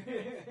 Oh,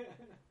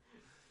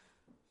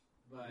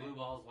 But Blue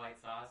balls, white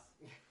sauce.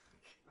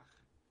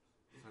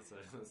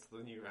 That's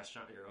the new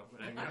restaurant you're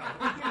opening.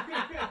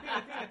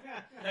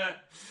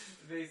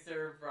 They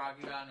serve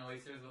Rocky Mountain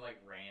oysters with like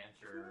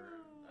ranch or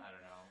I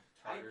don't know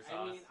tartar I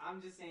sauce. mean,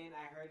 I'm just saying.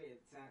 I heard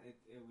it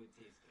would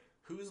taste good.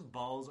 Whose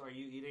balls are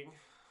you eating?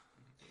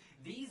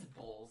 These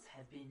bowls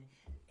have been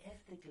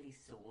ethically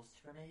sourced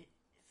from a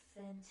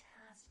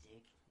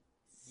fantastic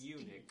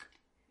Eunuch.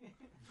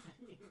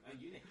 A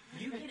eunuch.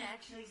 You can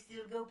actually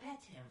still go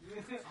pet him.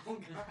 Oh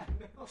god,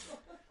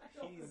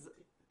 no. He's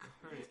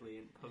currently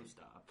in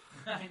post-op.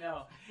 I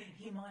know.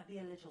 He might be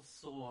a little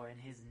sore in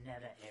his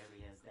nether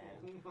areas Oh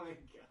there. my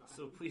god.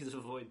 So please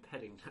avoid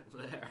petting them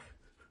there.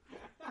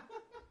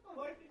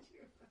 Why did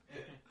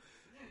you?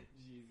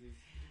 Jesus.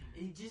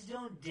 You just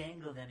don't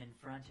dangle them in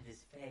front of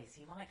his face.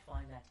 He might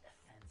find that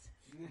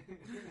offensive.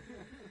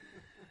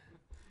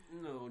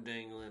 No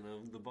dangling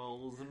of the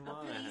balls in my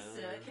Please, head.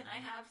 sir, can I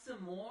have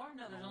some more?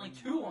 No, there's only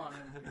 2 on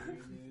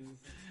him.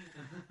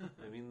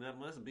 I mean, that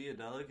must be a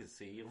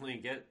delicacy. You only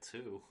get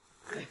 2.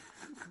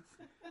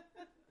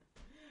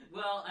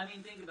 Well, I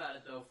mean, think about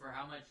it though. For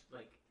how much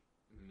like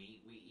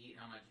meat we eat,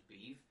 how much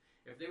beef.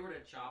 If they were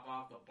to chop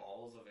off the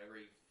balls of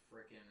every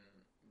frickin'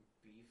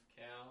 beef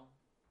cow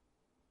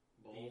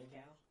bowl,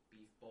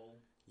 beef bowl,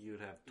 You'd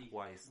have Beef.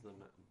 twice the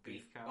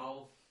beef cow.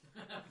 bowl,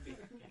 beef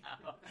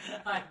cow.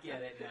 I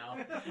get it now.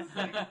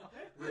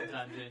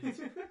 Redundant.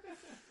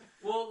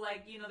 Well,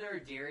 like there are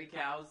dairy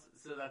cows,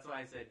 so that's why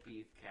I said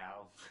beef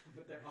cow.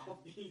 But they're all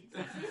beef.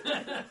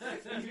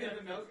 Even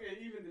the milk,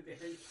 even the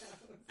dairy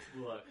cows.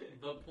 Look,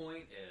 the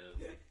point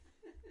is,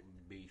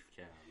 Beef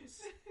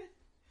cows.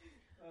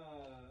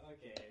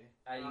 Okay.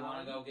 you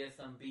want to go get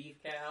some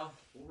beef cow?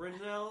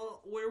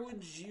 Renell, where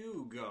would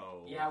you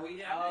go? Yeah,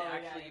 we haven't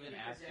actually yeah, even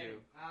keep asked you.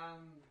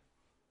 forgetting.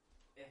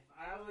 If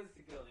I was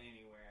to go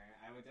anywhere,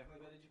 I would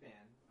definitely go to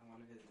Japan. I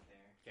want to visit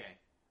there. Okay.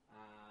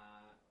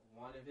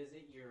 Want to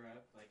visit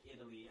Europe, like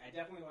Italy. I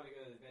definitely want to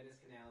go to the Venice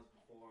canals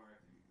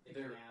before the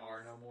There canals,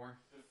 are no more.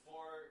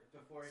 before it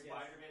gets,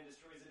 Spider-Man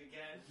destroys it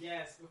again.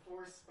 Yes,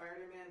 before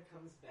Spider-Man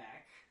comes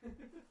back.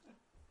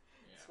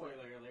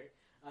 Spoiler alert.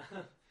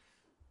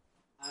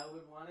 I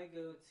would want to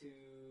go to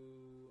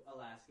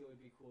Alaska.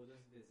 Would be cool to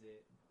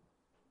visit.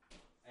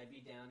 I'd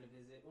be down to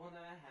visit. Well,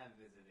 no, I have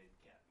visited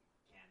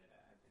Canada.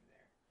 I've been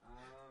there.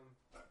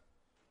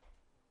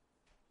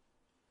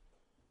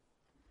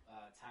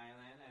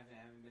 Thailand. I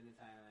haven't been to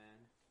Thailand.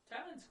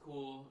 Thailand's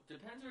cool.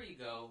 Depends where you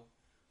go.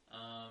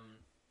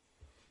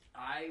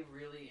 I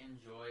really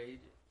enjoyed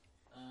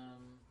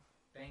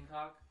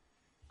Bangkok.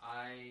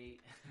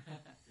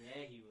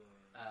 Yeah, he would.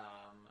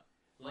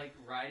 Like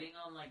riding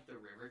on like the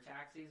river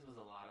taxis was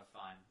a lot of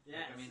fun.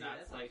 Yeah, Like, I mean see,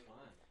 that's that like,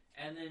 sounds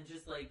fun. and then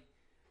just like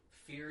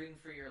fearing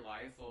for your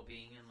life while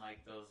being in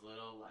like those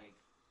little like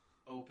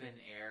open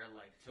air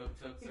like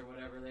tuk-tuks or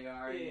whatever they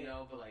are,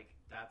 Yeah. But like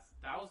that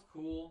was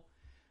cool.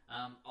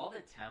 All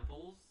the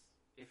temples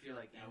if you're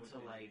like That would've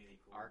into been like really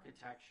cool.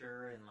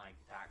 architecture and like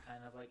that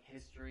kind of like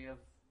history of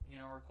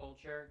our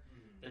culture,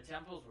 Mm. the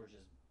temples were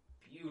just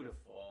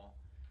beautiful.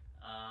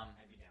 I'd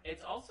be down.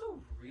 It's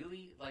also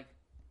really like,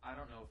 I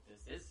don't know if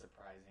this is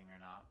surprising or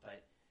not,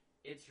 but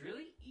it's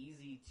really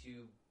easy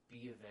to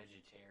be a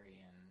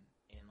vegetarian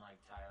in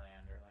like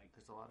Thailand or like.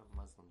 There's a lot of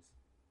Muslims.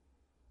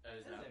 Oh,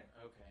 is Is that there?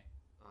 okay?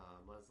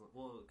 Muslim.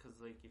 Well, because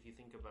like if you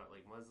think about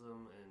like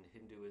Muslim and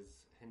Hindu,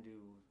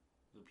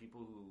 the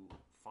people who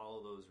follow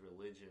those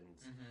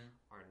religions Mm-hmm.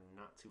 are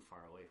not too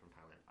far away from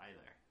Thailand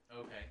either,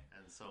 Okay.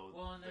 and so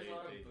Well, and there's a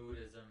lot of they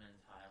Buddhism in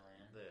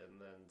Thailand. and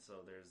then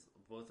so there's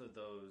both of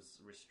those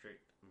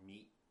restrict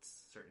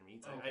meats, certain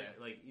meats. Okay.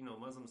 Like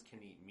Muslims can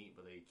eat meat,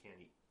 but they can't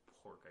eat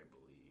pork, I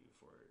believe,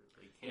 or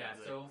they can't. Yeah.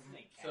 So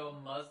Snake so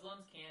cat.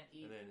 Muslims can't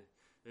eat and then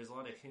there's a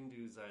lot of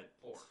Hindus that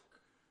pork.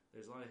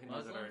 There's a lot of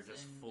Hindus that are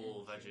just and-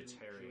 full and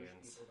vegetarians.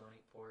 Jewish people don't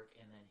eat pork,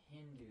 and then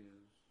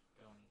Hindus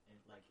don't eat,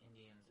 and, like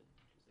Indians and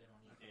Hindus, they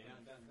don't eat Okay,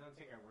 beef. don't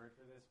take our word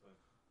for this, but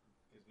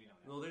because we don't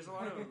know. Well, there's a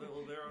lot of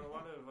there are a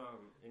lot of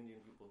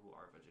Indian people who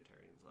are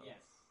vegetarians. Though. Yes.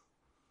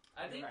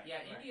 I think Right,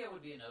 right. India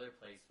would be another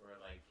place where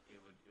like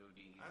it would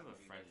be. I have a easy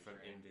to be friend from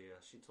vegetarian. India.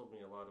 She told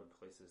me a lot of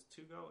places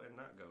to go and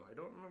not go. I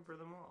don't remember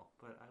them all,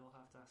 but I will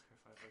have to ask her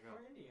if I ever go.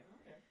 Or India.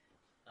 Okay.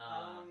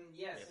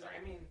 yeah, Yes. sorry.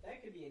 I mean, that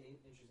could be an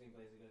interesting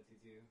place to go to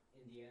too.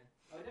 India.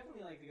 I would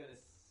definitely like to go to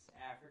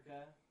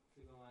Africa to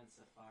go on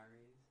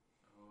safaris.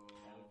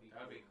 Oh,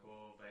 That would be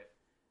cool, but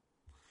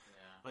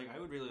yeah. Like I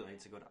would really like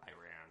to go to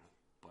Iran,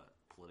 but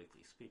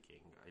politically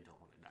speaking, I don't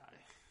want to die.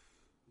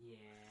 Yeah.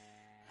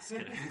 Just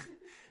kidding.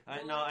 I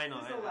Well,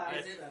 know. there's a lot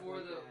Is of it stuff for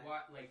like the that. why,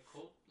 like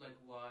cult? Like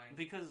why?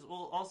 Because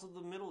also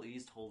the Middle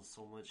East holds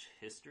so much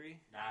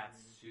history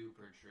That's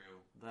super true.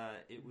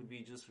 that it would be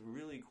just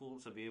really cool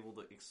to be able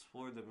to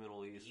explore the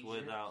Middle East Egypt.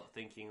 without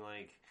thinking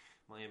like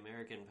my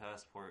American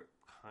passport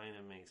kind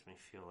of makes me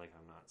feel like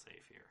I'm not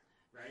safe here.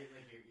 Right?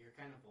 Like you're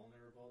kind of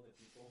vulnerable to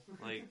people.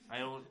 Like I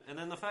don't, and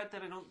then the fact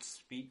that I don't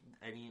speak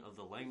any of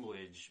the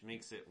language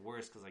makes it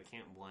worse because I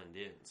can't blend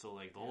in. So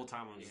like the whole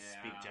time I'm just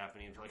speak Yeah.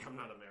 Japanese, like I'm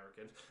not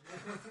American.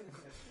 That's true,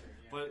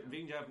 yeah. But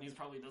being Japanese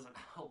probably doesn't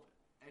help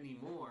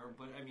anymore.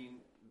 But I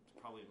mean,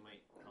 probably might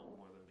help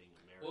more than being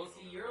American. Well,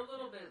 see, over you're a there.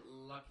 little bit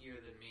luckier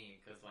than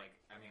me because, like,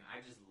 I mean,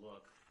 I just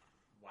look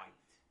white.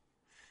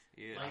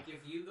 Yeah. Like,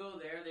 if you go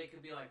there, they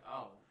could be like,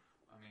 oh,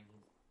 I mean,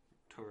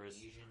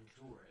 Tourists. Asian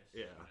tourist.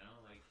 Yeah. You know,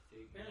 like,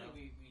 they, you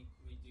Apparently, know.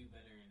 we do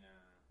better in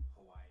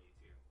Hawaii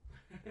too.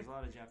 There's a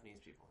lot of Japanese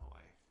people in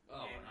Hawaii.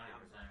 Oh, And 100%.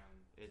 I'm brown,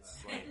 It's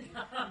so.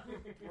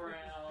 like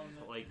Brown.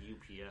 like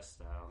UPS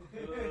style.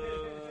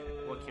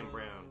 What can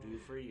Brown do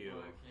for you?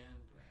 What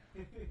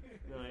can Brown?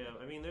 No, yeah.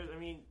 I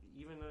mean,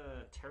 even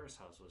Terrace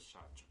House was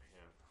shot in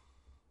Japan.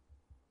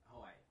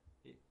 Hawaii.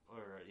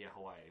 Or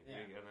Hawaii.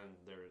 Yeah. And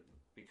then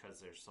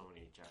because there's so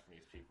many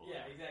Japanese people.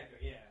 Yeah, there. exactly.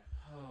 Yeah.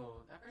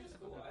 Oh, that Which brings is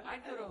up a cool. good- I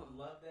I'd go to.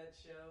 love that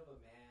show, but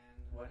man.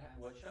 What- I'm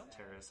what so show? sad.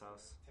 Terrace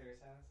House.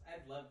 Terrace House.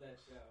 I'd love that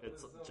show.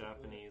 It's was a so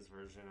Japanese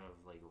version of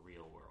like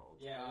Real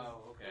World. Cool. Yeah.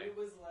 Oh, okay. But it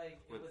was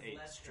like With it was 8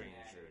 less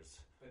dramatic, strangers.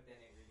 but then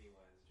it really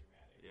was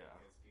dramatic. Yeah.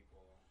 Because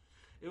people.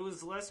 It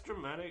was less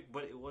dramatic,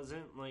 but it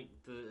wasn't like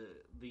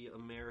the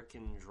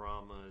American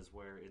dramas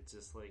where it's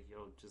just like,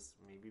 yo, just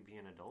maybe be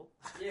an adult.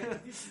 Yeah.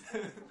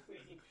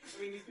 Exactly. I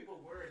mean, these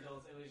people were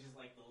adults. It was just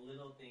like the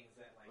little things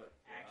that like But,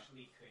 yeah.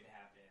 actually could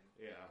happen.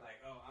 Yeah. Like,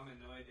 oh, I'm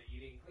annoyed that you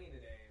didn't clean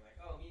today. Like,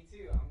 oh, me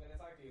too. I'm gonna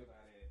talk to you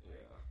about it.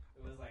 Like,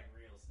 it was like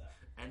real stuff.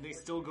 And they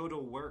still go to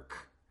work.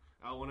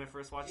 When I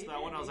first watched that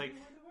one, I was like,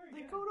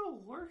 they go to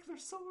work? They're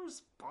so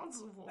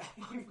responsible.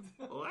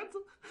 What?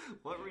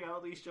 What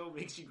reality show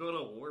makes you go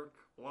to work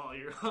while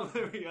you're on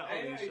the I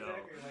reality know, show?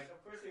 exactly. Like, of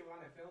course they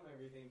want to film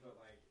everything, but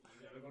like, you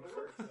gotta go to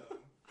work. So,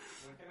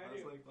 what can I I was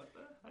do? like, what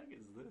the heck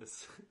is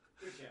this?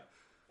 Good show.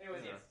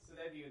 Anyways, Yeah. yes. So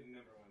that'd be the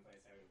number one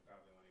place I would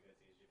probably want to go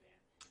to is Japan.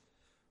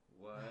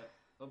 What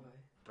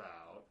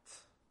about?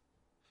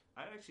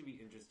 I'd actually be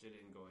interested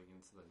in going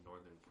into the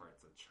northern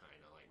parts of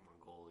China, like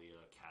Mongolia,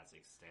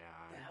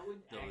 Kazakhstan, That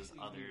would those actually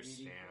other be really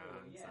stands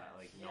cool. Yeah. that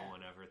like no one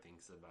ever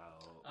thinks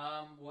about.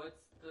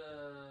 What's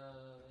the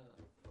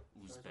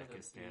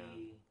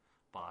Uzbekistan,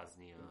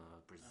 Bosnia,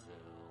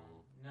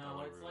 Brazil, no,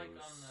 Belarus. it's like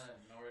on the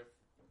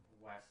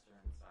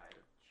northwestern side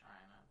of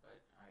China, but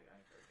I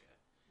forget.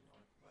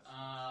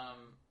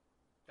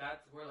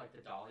 That's where like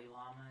the Dalai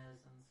Lama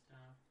is and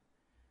stuff.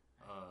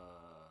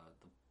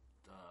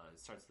 It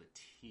starts with a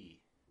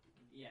T.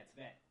 Yeah,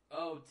 Tibet.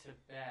 Oh,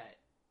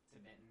 Tibet.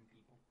 Tibetan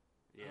people.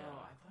 Yeah.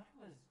 Oh, I thought it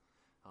was.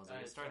 I was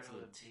like, it it starts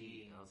started with a with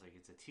T. T. I was like,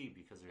 it's a T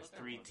because there's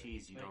What 3 the fuck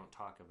T's is- you wait. don't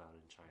talk about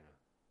in China.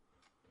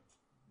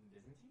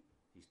 Byzantine?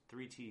 These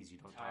 3 T's you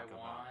don't talk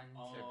about.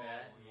 Taiwan,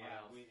 Tibet, and yeah. what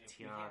else? We can't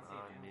say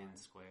Tiananmen that one.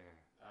 Square.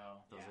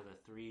 Oh, Those Yeah. are the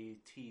 3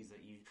 T's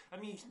that you. I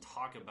mean, you can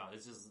talk about.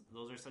 It's just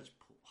those are such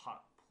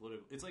hot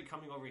political. It's like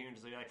coming over here and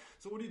just like,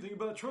 so what do you think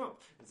about Trump?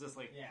 It's just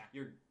like Yeah.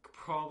 you're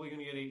probably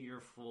gonna get a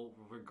earful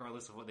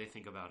regardless of what they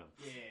think about him.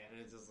 Yeah.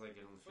 And it's just like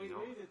if Wait, you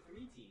what don't are the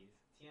 3 T's?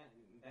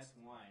 That's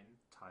one.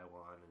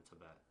 Taiwan and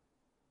Tibet.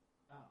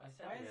 Oh. I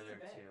said Why the is other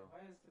Tibet? two.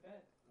 Why is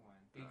Tibet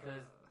one?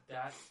 because Uh,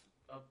 that's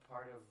a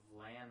part of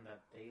land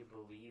that they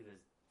believe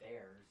is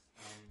theirs,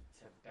 and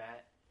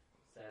Tibet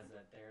says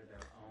that they're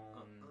their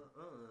own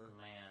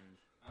land.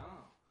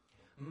 Oh.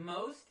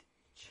 Most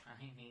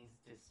Chinese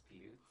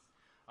disputes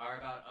are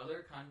about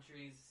other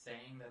countries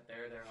saying that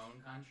they're their own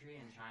country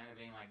and China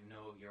being like,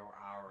 no, you're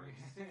ours.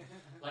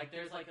 Like,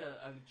 there's like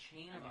a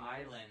chain of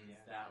islands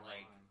that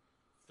like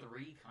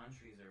 3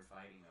 countries are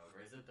fighting over.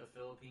 Is it the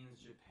Philippines,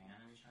 Japan,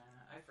 and China?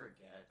 I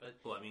forget. But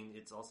well, I mean,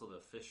 it's also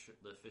the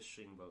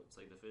fishing boats.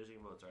 Like the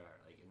fishing boats are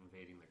like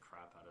invading the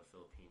crap out of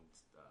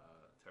Philippines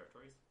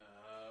territories.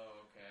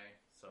 oh, okay.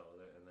 So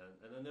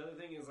and then the other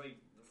thing is like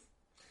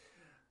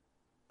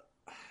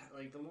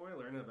the more I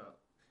learn about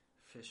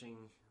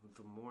fishing,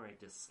 the more I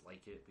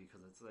dislike it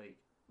because it's like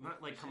not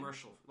like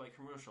commercial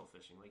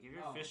fishing. Like if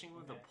you're fishing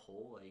with a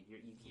pole, like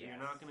you're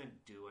not gonna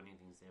do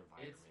anything to the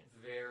environment. It's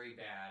very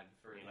bad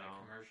for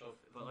commercial.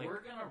 But like,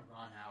 we're gonna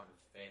run out of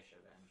fish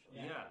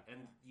eventually. Yeah,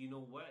 and you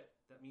know what?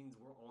 That means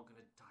we're all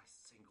gonna die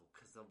single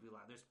because they'll be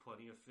like, "There's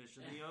plenty of fish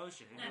in the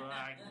ocean," and you're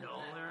like, "No,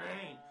 there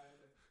ain't."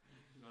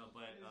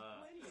 But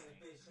plenty of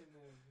fish in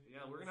the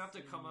yeah, we're gonna have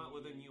to come out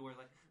with a new word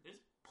like, "There's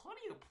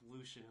plenty of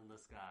pollution in the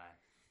sky."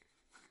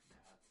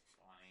 That's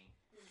funny.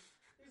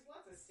 There's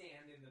lots of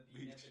sand in the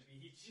beach. At the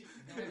beach.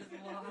 There's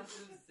lots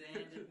of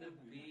sand at the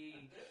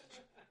beach.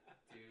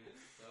 Dude,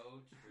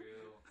 so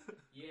true.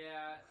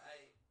 Yeah,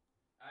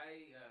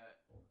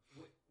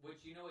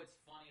 which, you know, it's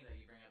funny that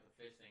you bring up the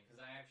fish thing, because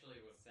I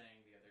actually was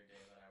saying the other day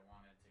that I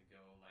wanted to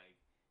go, like,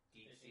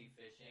 deep sea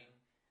fishing,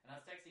 and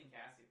I was texting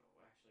Cassie,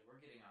 but actually,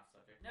 we're getting off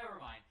subject. Never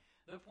mind.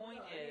 The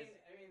point is...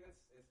 I mean, it's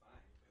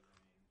fine,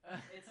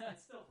 because,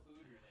 it's still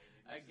food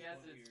related. I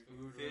guess it's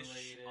food Fish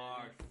related.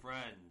 are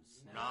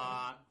friends,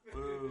 not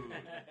food.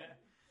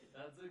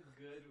 That's a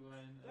good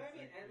one. But I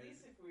mean, at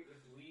least if we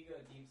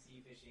go deep sea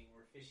fishing,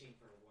 we're fishing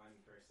for one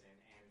person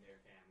and their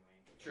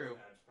family. True.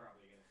 That's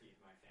probably going to feed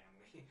my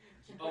family.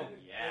 Oh,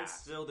 yeah. And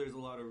still, there's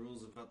a lot of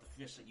rules about the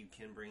fish that you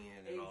can bring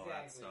in and all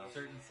that stuff.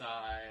 Certain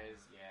size,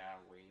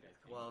 weight, I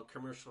think. Well,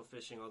 commercial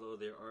fishing, although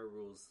there are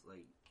rules,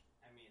 like,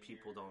 I mean,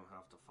 people don't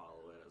have to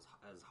follow it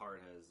as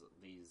hard as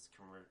these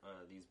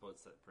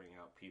boats that bring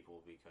out people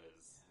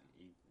because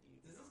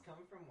Does this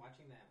come from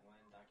watching that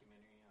one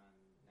documentary on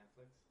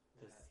Netflix?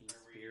 The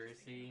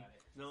Seaspiracy?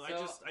 No,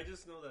 So, I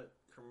just know that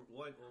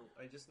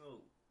I just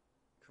know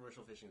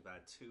commercial fishing is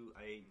bad too.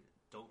 I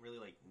don't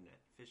really like net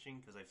fishing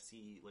because I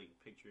see like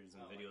pictures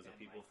and videos of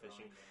people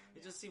fishing.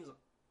 It just seems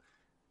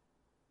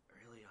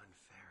really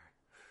unfair.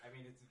 I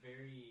mean, it's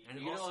very.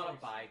 And you get a lot of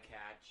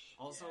bycatch.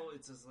 Also,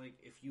 it's just like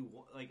if you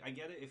like, I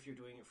get it if you're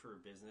doing it for a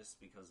business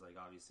because like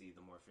obviously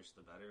the more fish the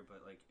better.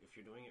 But like if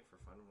you're doing it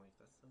for fun, I'm like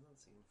that doesn't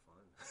seem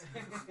fun.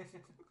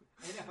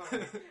 I know.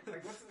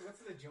 Like what's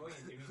the joy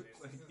in doing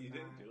this? Like this you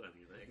didn't do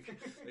anything.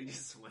 Like you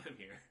swam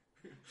here.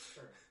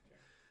 Sure.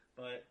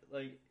 But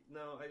like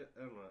no, I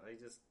don't know. I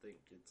just think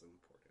it's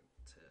important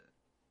to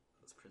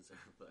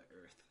preserve the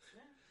earth.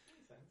 Yeah,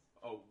 makes sense.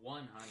 Oh,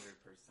 100%.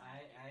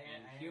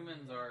 And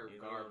humans are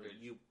garbage.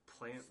 You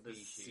plant the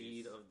species.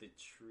 seed of the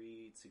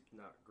tree to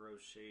not grow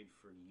shade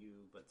for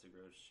you, but to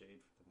grow shade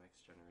for the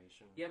next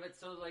generation. Yeah, but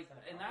so like, Is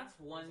that a and proverb? that's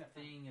one Is that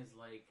thing is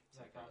like, Is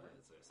that proverb?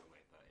 Is there something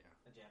like that?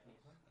 Yeah. A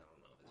Japanese one? I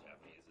don't know if it's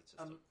Japanese. It's just.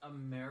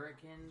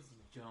 Americans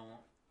don't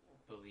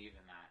believe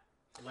in that.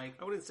 Like,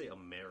 I wouldn't say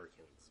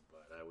Americans,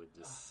 but I would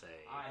just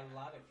say. A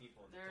lot of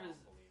people There's- don't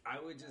believe. I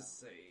would just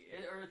say.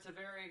 or it's a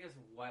very, I guess,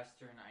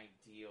 Western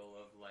ideal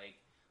of like,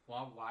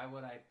 well, why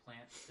would I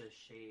plant this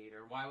shade,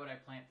 or why would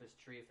I plant this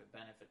tree if it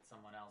benefits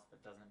someone else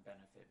but doesn't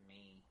benefit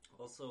me?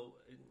 Also,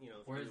 you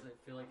know. Whereas I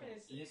feel like I mean,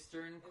 an it's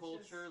Eastern just-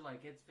 culture,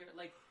 like it's very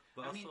like.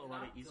 But I mean, also, a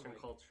lot of not to, Eastern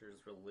like-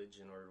 cultures,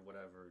 religion or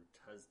whatever,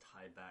 does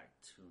tie back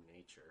to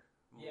nature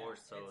Yeah, more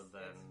so it's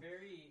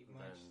very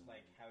much than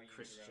like how you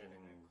Christian grew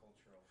up in a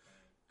cultural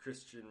thing.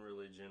 Christian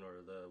religion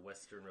or the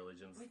Western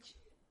religions. Which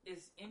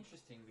is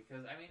interesting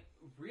because, I mean,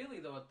 really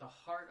though, at the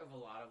heart of a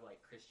lot of like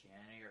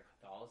Christianity or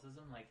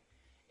Catholicism, like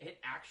it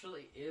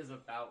actually is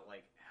about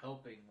like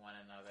helping one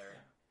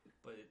another.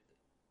 But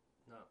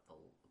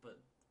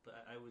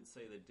I would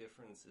say the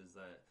difference is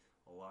that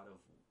a lot of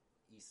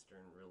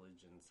Eastern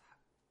religions,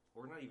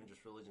 or not even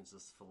just religions,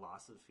 just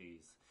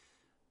philosophies,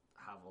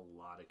 have a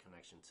lot of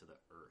connection to the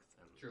earth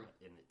and True.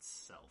 in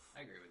itself.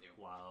 I agree with you.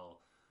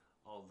 While,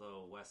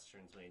 although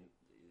Westerns,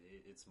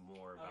 it's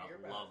more about you're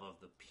about- love of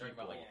the Talking people.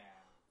 about, like, Yeah,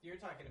 you're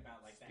talking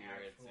about like the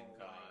spirits actual and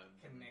God.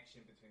 like,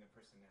 connection between a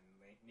person and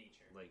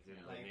nature. Like in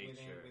Like the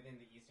nature, within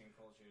the Eastern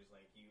cultures,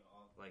 like you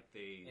all, like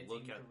they it's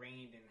look at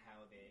ingrained in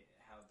how they're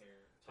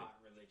taught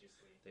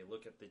religiously. they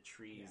look at the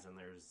trees Yeah. and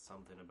there's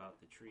something about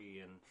the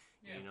tree and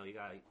Yeah. you know you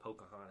got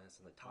Pocahontas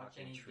and the Watch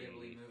talking any tree.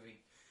 Ghibli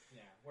movie.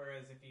 Yeah.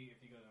 Whereas if you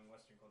go to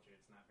Western culture,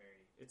 it's not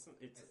very. It's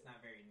It's not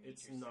very.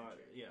 it's nature-centric. not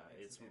yeah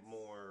it's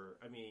more.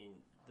 I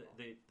mean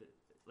they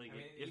like I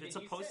mean, if even it's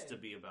you supposed said- to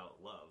be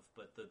about love,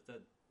 but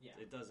Yeah.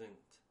 it doesn't.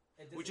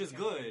 It Which doesn't is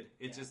go good.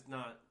 It's yeah. just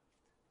not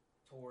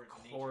towards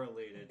nature.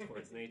 correlated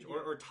towards nature Yeah.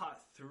 or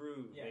taught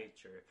through Yeah.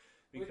 nature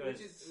Which because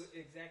is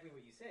exactly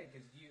what you said,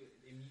 because you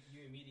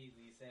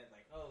immediately said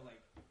like, oh,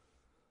 like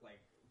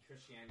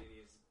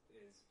Christianity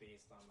is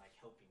based on like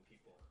helping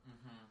people.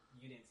 Mm-hmm.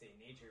 You didn't say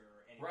nature or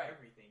Right.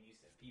 everything. You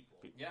said people.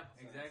 Yeah,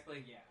 So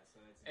exactly. Yeah,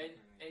 so it's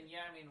And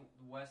yeah, I mean,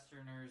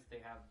 Westerners, they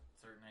have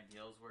certain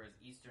ideals, whereas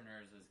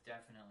Easterners is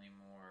definitely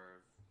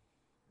more,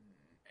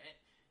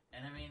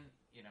 and I mean,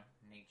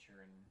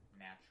 nature and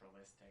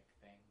naturalistic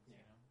things.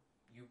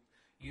 Yeah.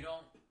 You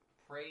don't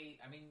pray.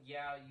 I mean,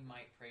 yeah, you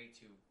might pray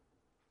to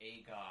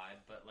a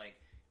god, but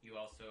like you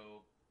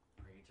also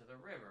pray to the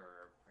river,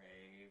 or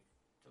pray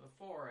to the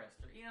forest,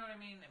 or you know what I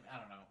mean. I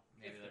don't know.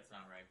 Maybe that's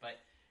not right, but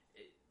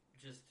it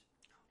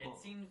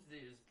seems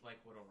there's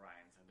like what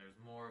Orion said. There's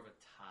more of a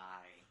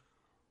tie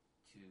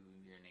to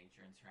your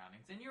nature and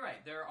surroundings. And you're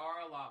right. There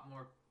are a lot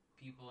more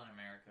people in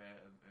America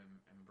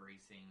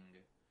embracing,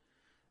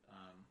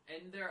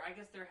 and I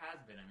guess there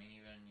has been. I mean,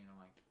 even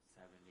like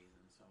 70s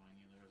and so on.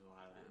 There's a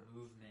lot of that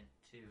movement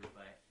too.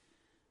 But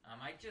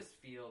I just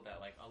feel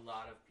that like a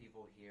lot of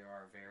people here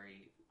are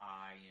very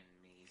I and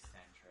me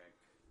centric.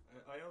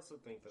 I also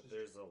think that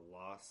there's a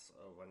loss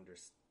of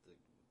understanding.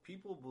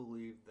 People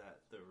believe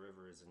that the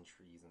rivers and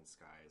trees and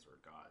skies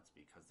were gods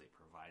because they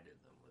provided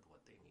them with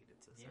what they needed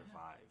to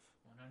survive.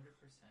 100%.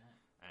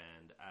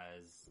 And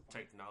as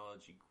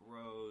technology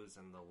grows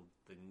and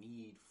the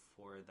need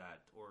for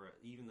that, or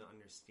even the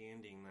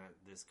understanding that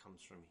this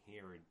comes from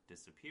here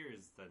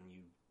disappears, then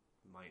you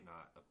might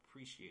not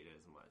appreciate it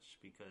as much,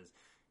 because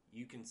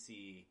you can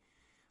see,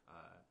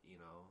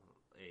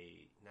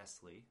 a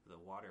Nestle, the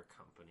water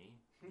company,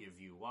 give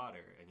you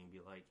water, and you'd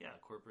be like, yeah,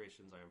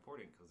 corporations are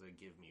important because they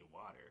give me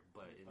water,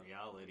 but in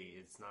reality,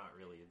 it's not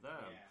really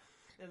them.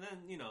 Yeah. And then,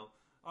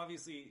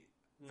 obviously,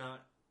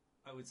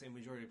 I would say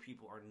majority of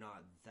people are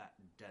not that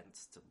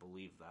dense to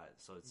believe that,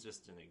 so it's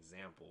just an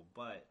example,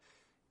 but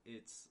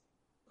it's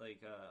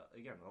like,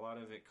 again, a lot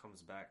of it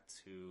comes back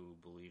to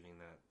believing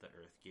that the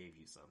earth gave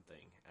you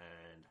something,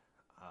 and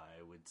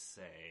I would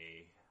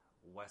say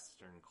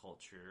Western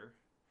culture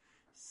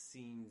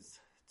seems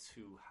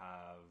to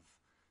have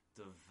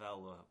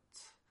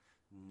developed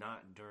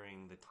not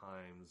during the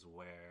times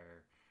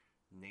where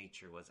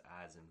nature was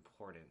as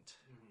important.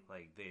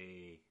 Like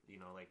they,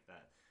 like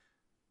that,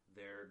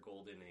 their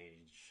golden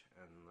age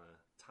and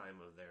the time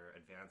of their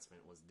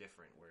advancement was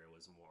different, where it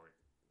was more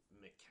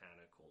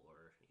mechanical,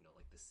 or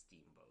like the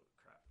steamboat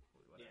crap,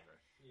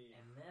 whatever. Yeah.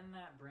 And then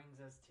that brings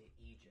us to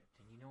Egypt,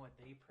 and you know what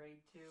they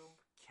prayed to?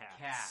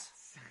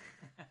 Cats.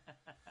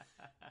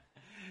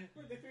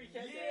 For the three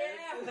cat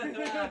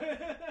Yeah!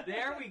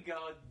 There we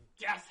go.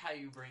 That's how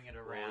you bring it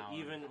around. Well,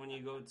 even when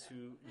you go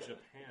to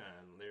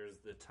Japan, there's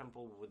the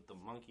temple with the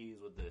monkeys,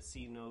 with the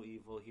see no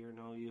evil, hear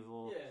no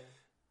evil. Yeah.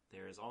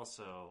 There's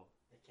also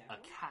a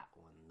cat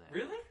one there.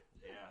 Really?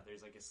 Yeah,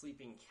 there's like a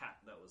sleeping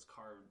cat that was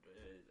carved,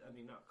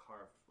 not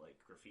carved, like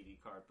graffiti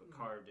carved, but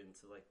carved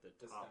into like the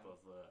top of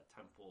a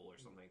temple or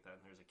something like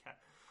that, and there's a cat.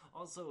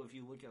 Also, if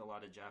you look at a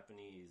lot of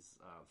Japanese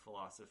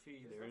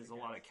philosophy, there's a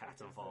lot of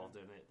cats involved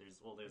in it.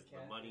 There's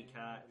the money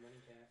cat.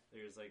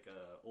 There's like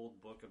a old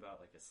book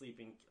about like a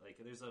sleeping, like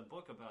there's a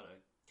book about I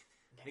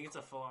think it's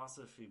a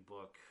philosophy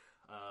book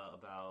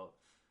about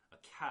a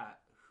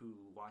cat who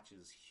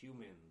watches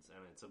humans,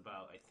 and it's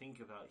about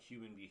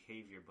human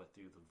behavior, but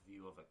through the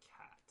view of a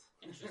cat.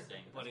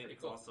 Interesting. But it's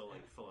cool. Also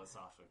like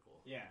philosophical.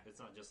 Yeah. It's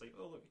not just like,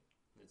 oh look,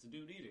 it's a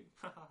dude eating.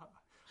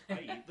 I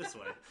eat this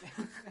way.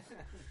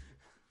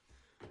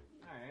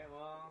 Alright,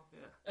 well.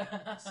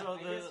 Yeah. So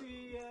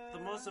the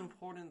most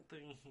important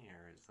thing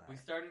here is that we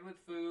started with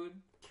food.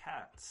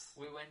 Cats.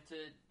 We went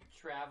to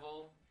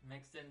travel,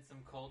 mixed in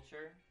some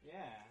culture.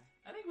 Yeah.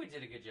 I think we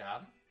did a good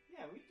job.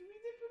 Yeah, we did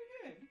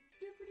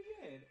pretty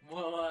good.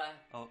 Well,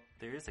 Oh,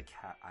 there is a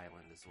cat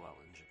island as well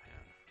in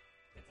Japan.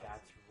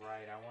 that's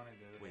right. I want to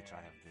go there. Which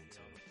I have been to.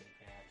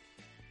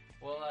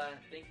 Well,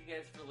 thank you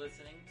guys for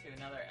listening to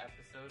another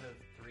episode of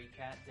Three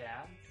Cat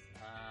Dads.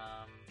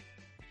 I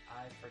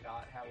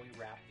forgot how we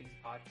wrap these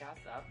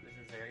podcasts up. This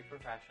is very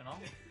professional.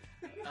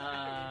 As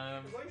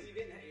long as you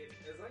didn't,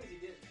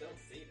 don't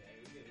say that.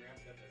 We can wrap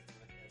it up as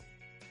podcast.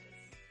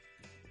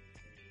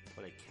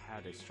 What a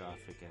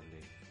catastrophic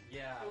ending.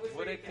 Yeah, It was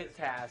what a very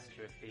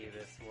catastrophe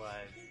this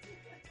was.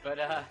 But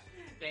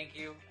thank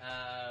you.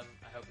 I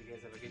hope you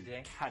guys have a good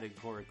day.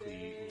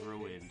 Categorically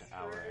ruined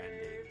our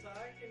ending.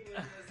 Talking with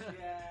us,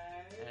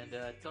 guys. And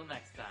till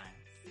next time.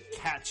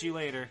 Catch you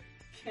later.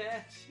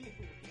 Catch you later.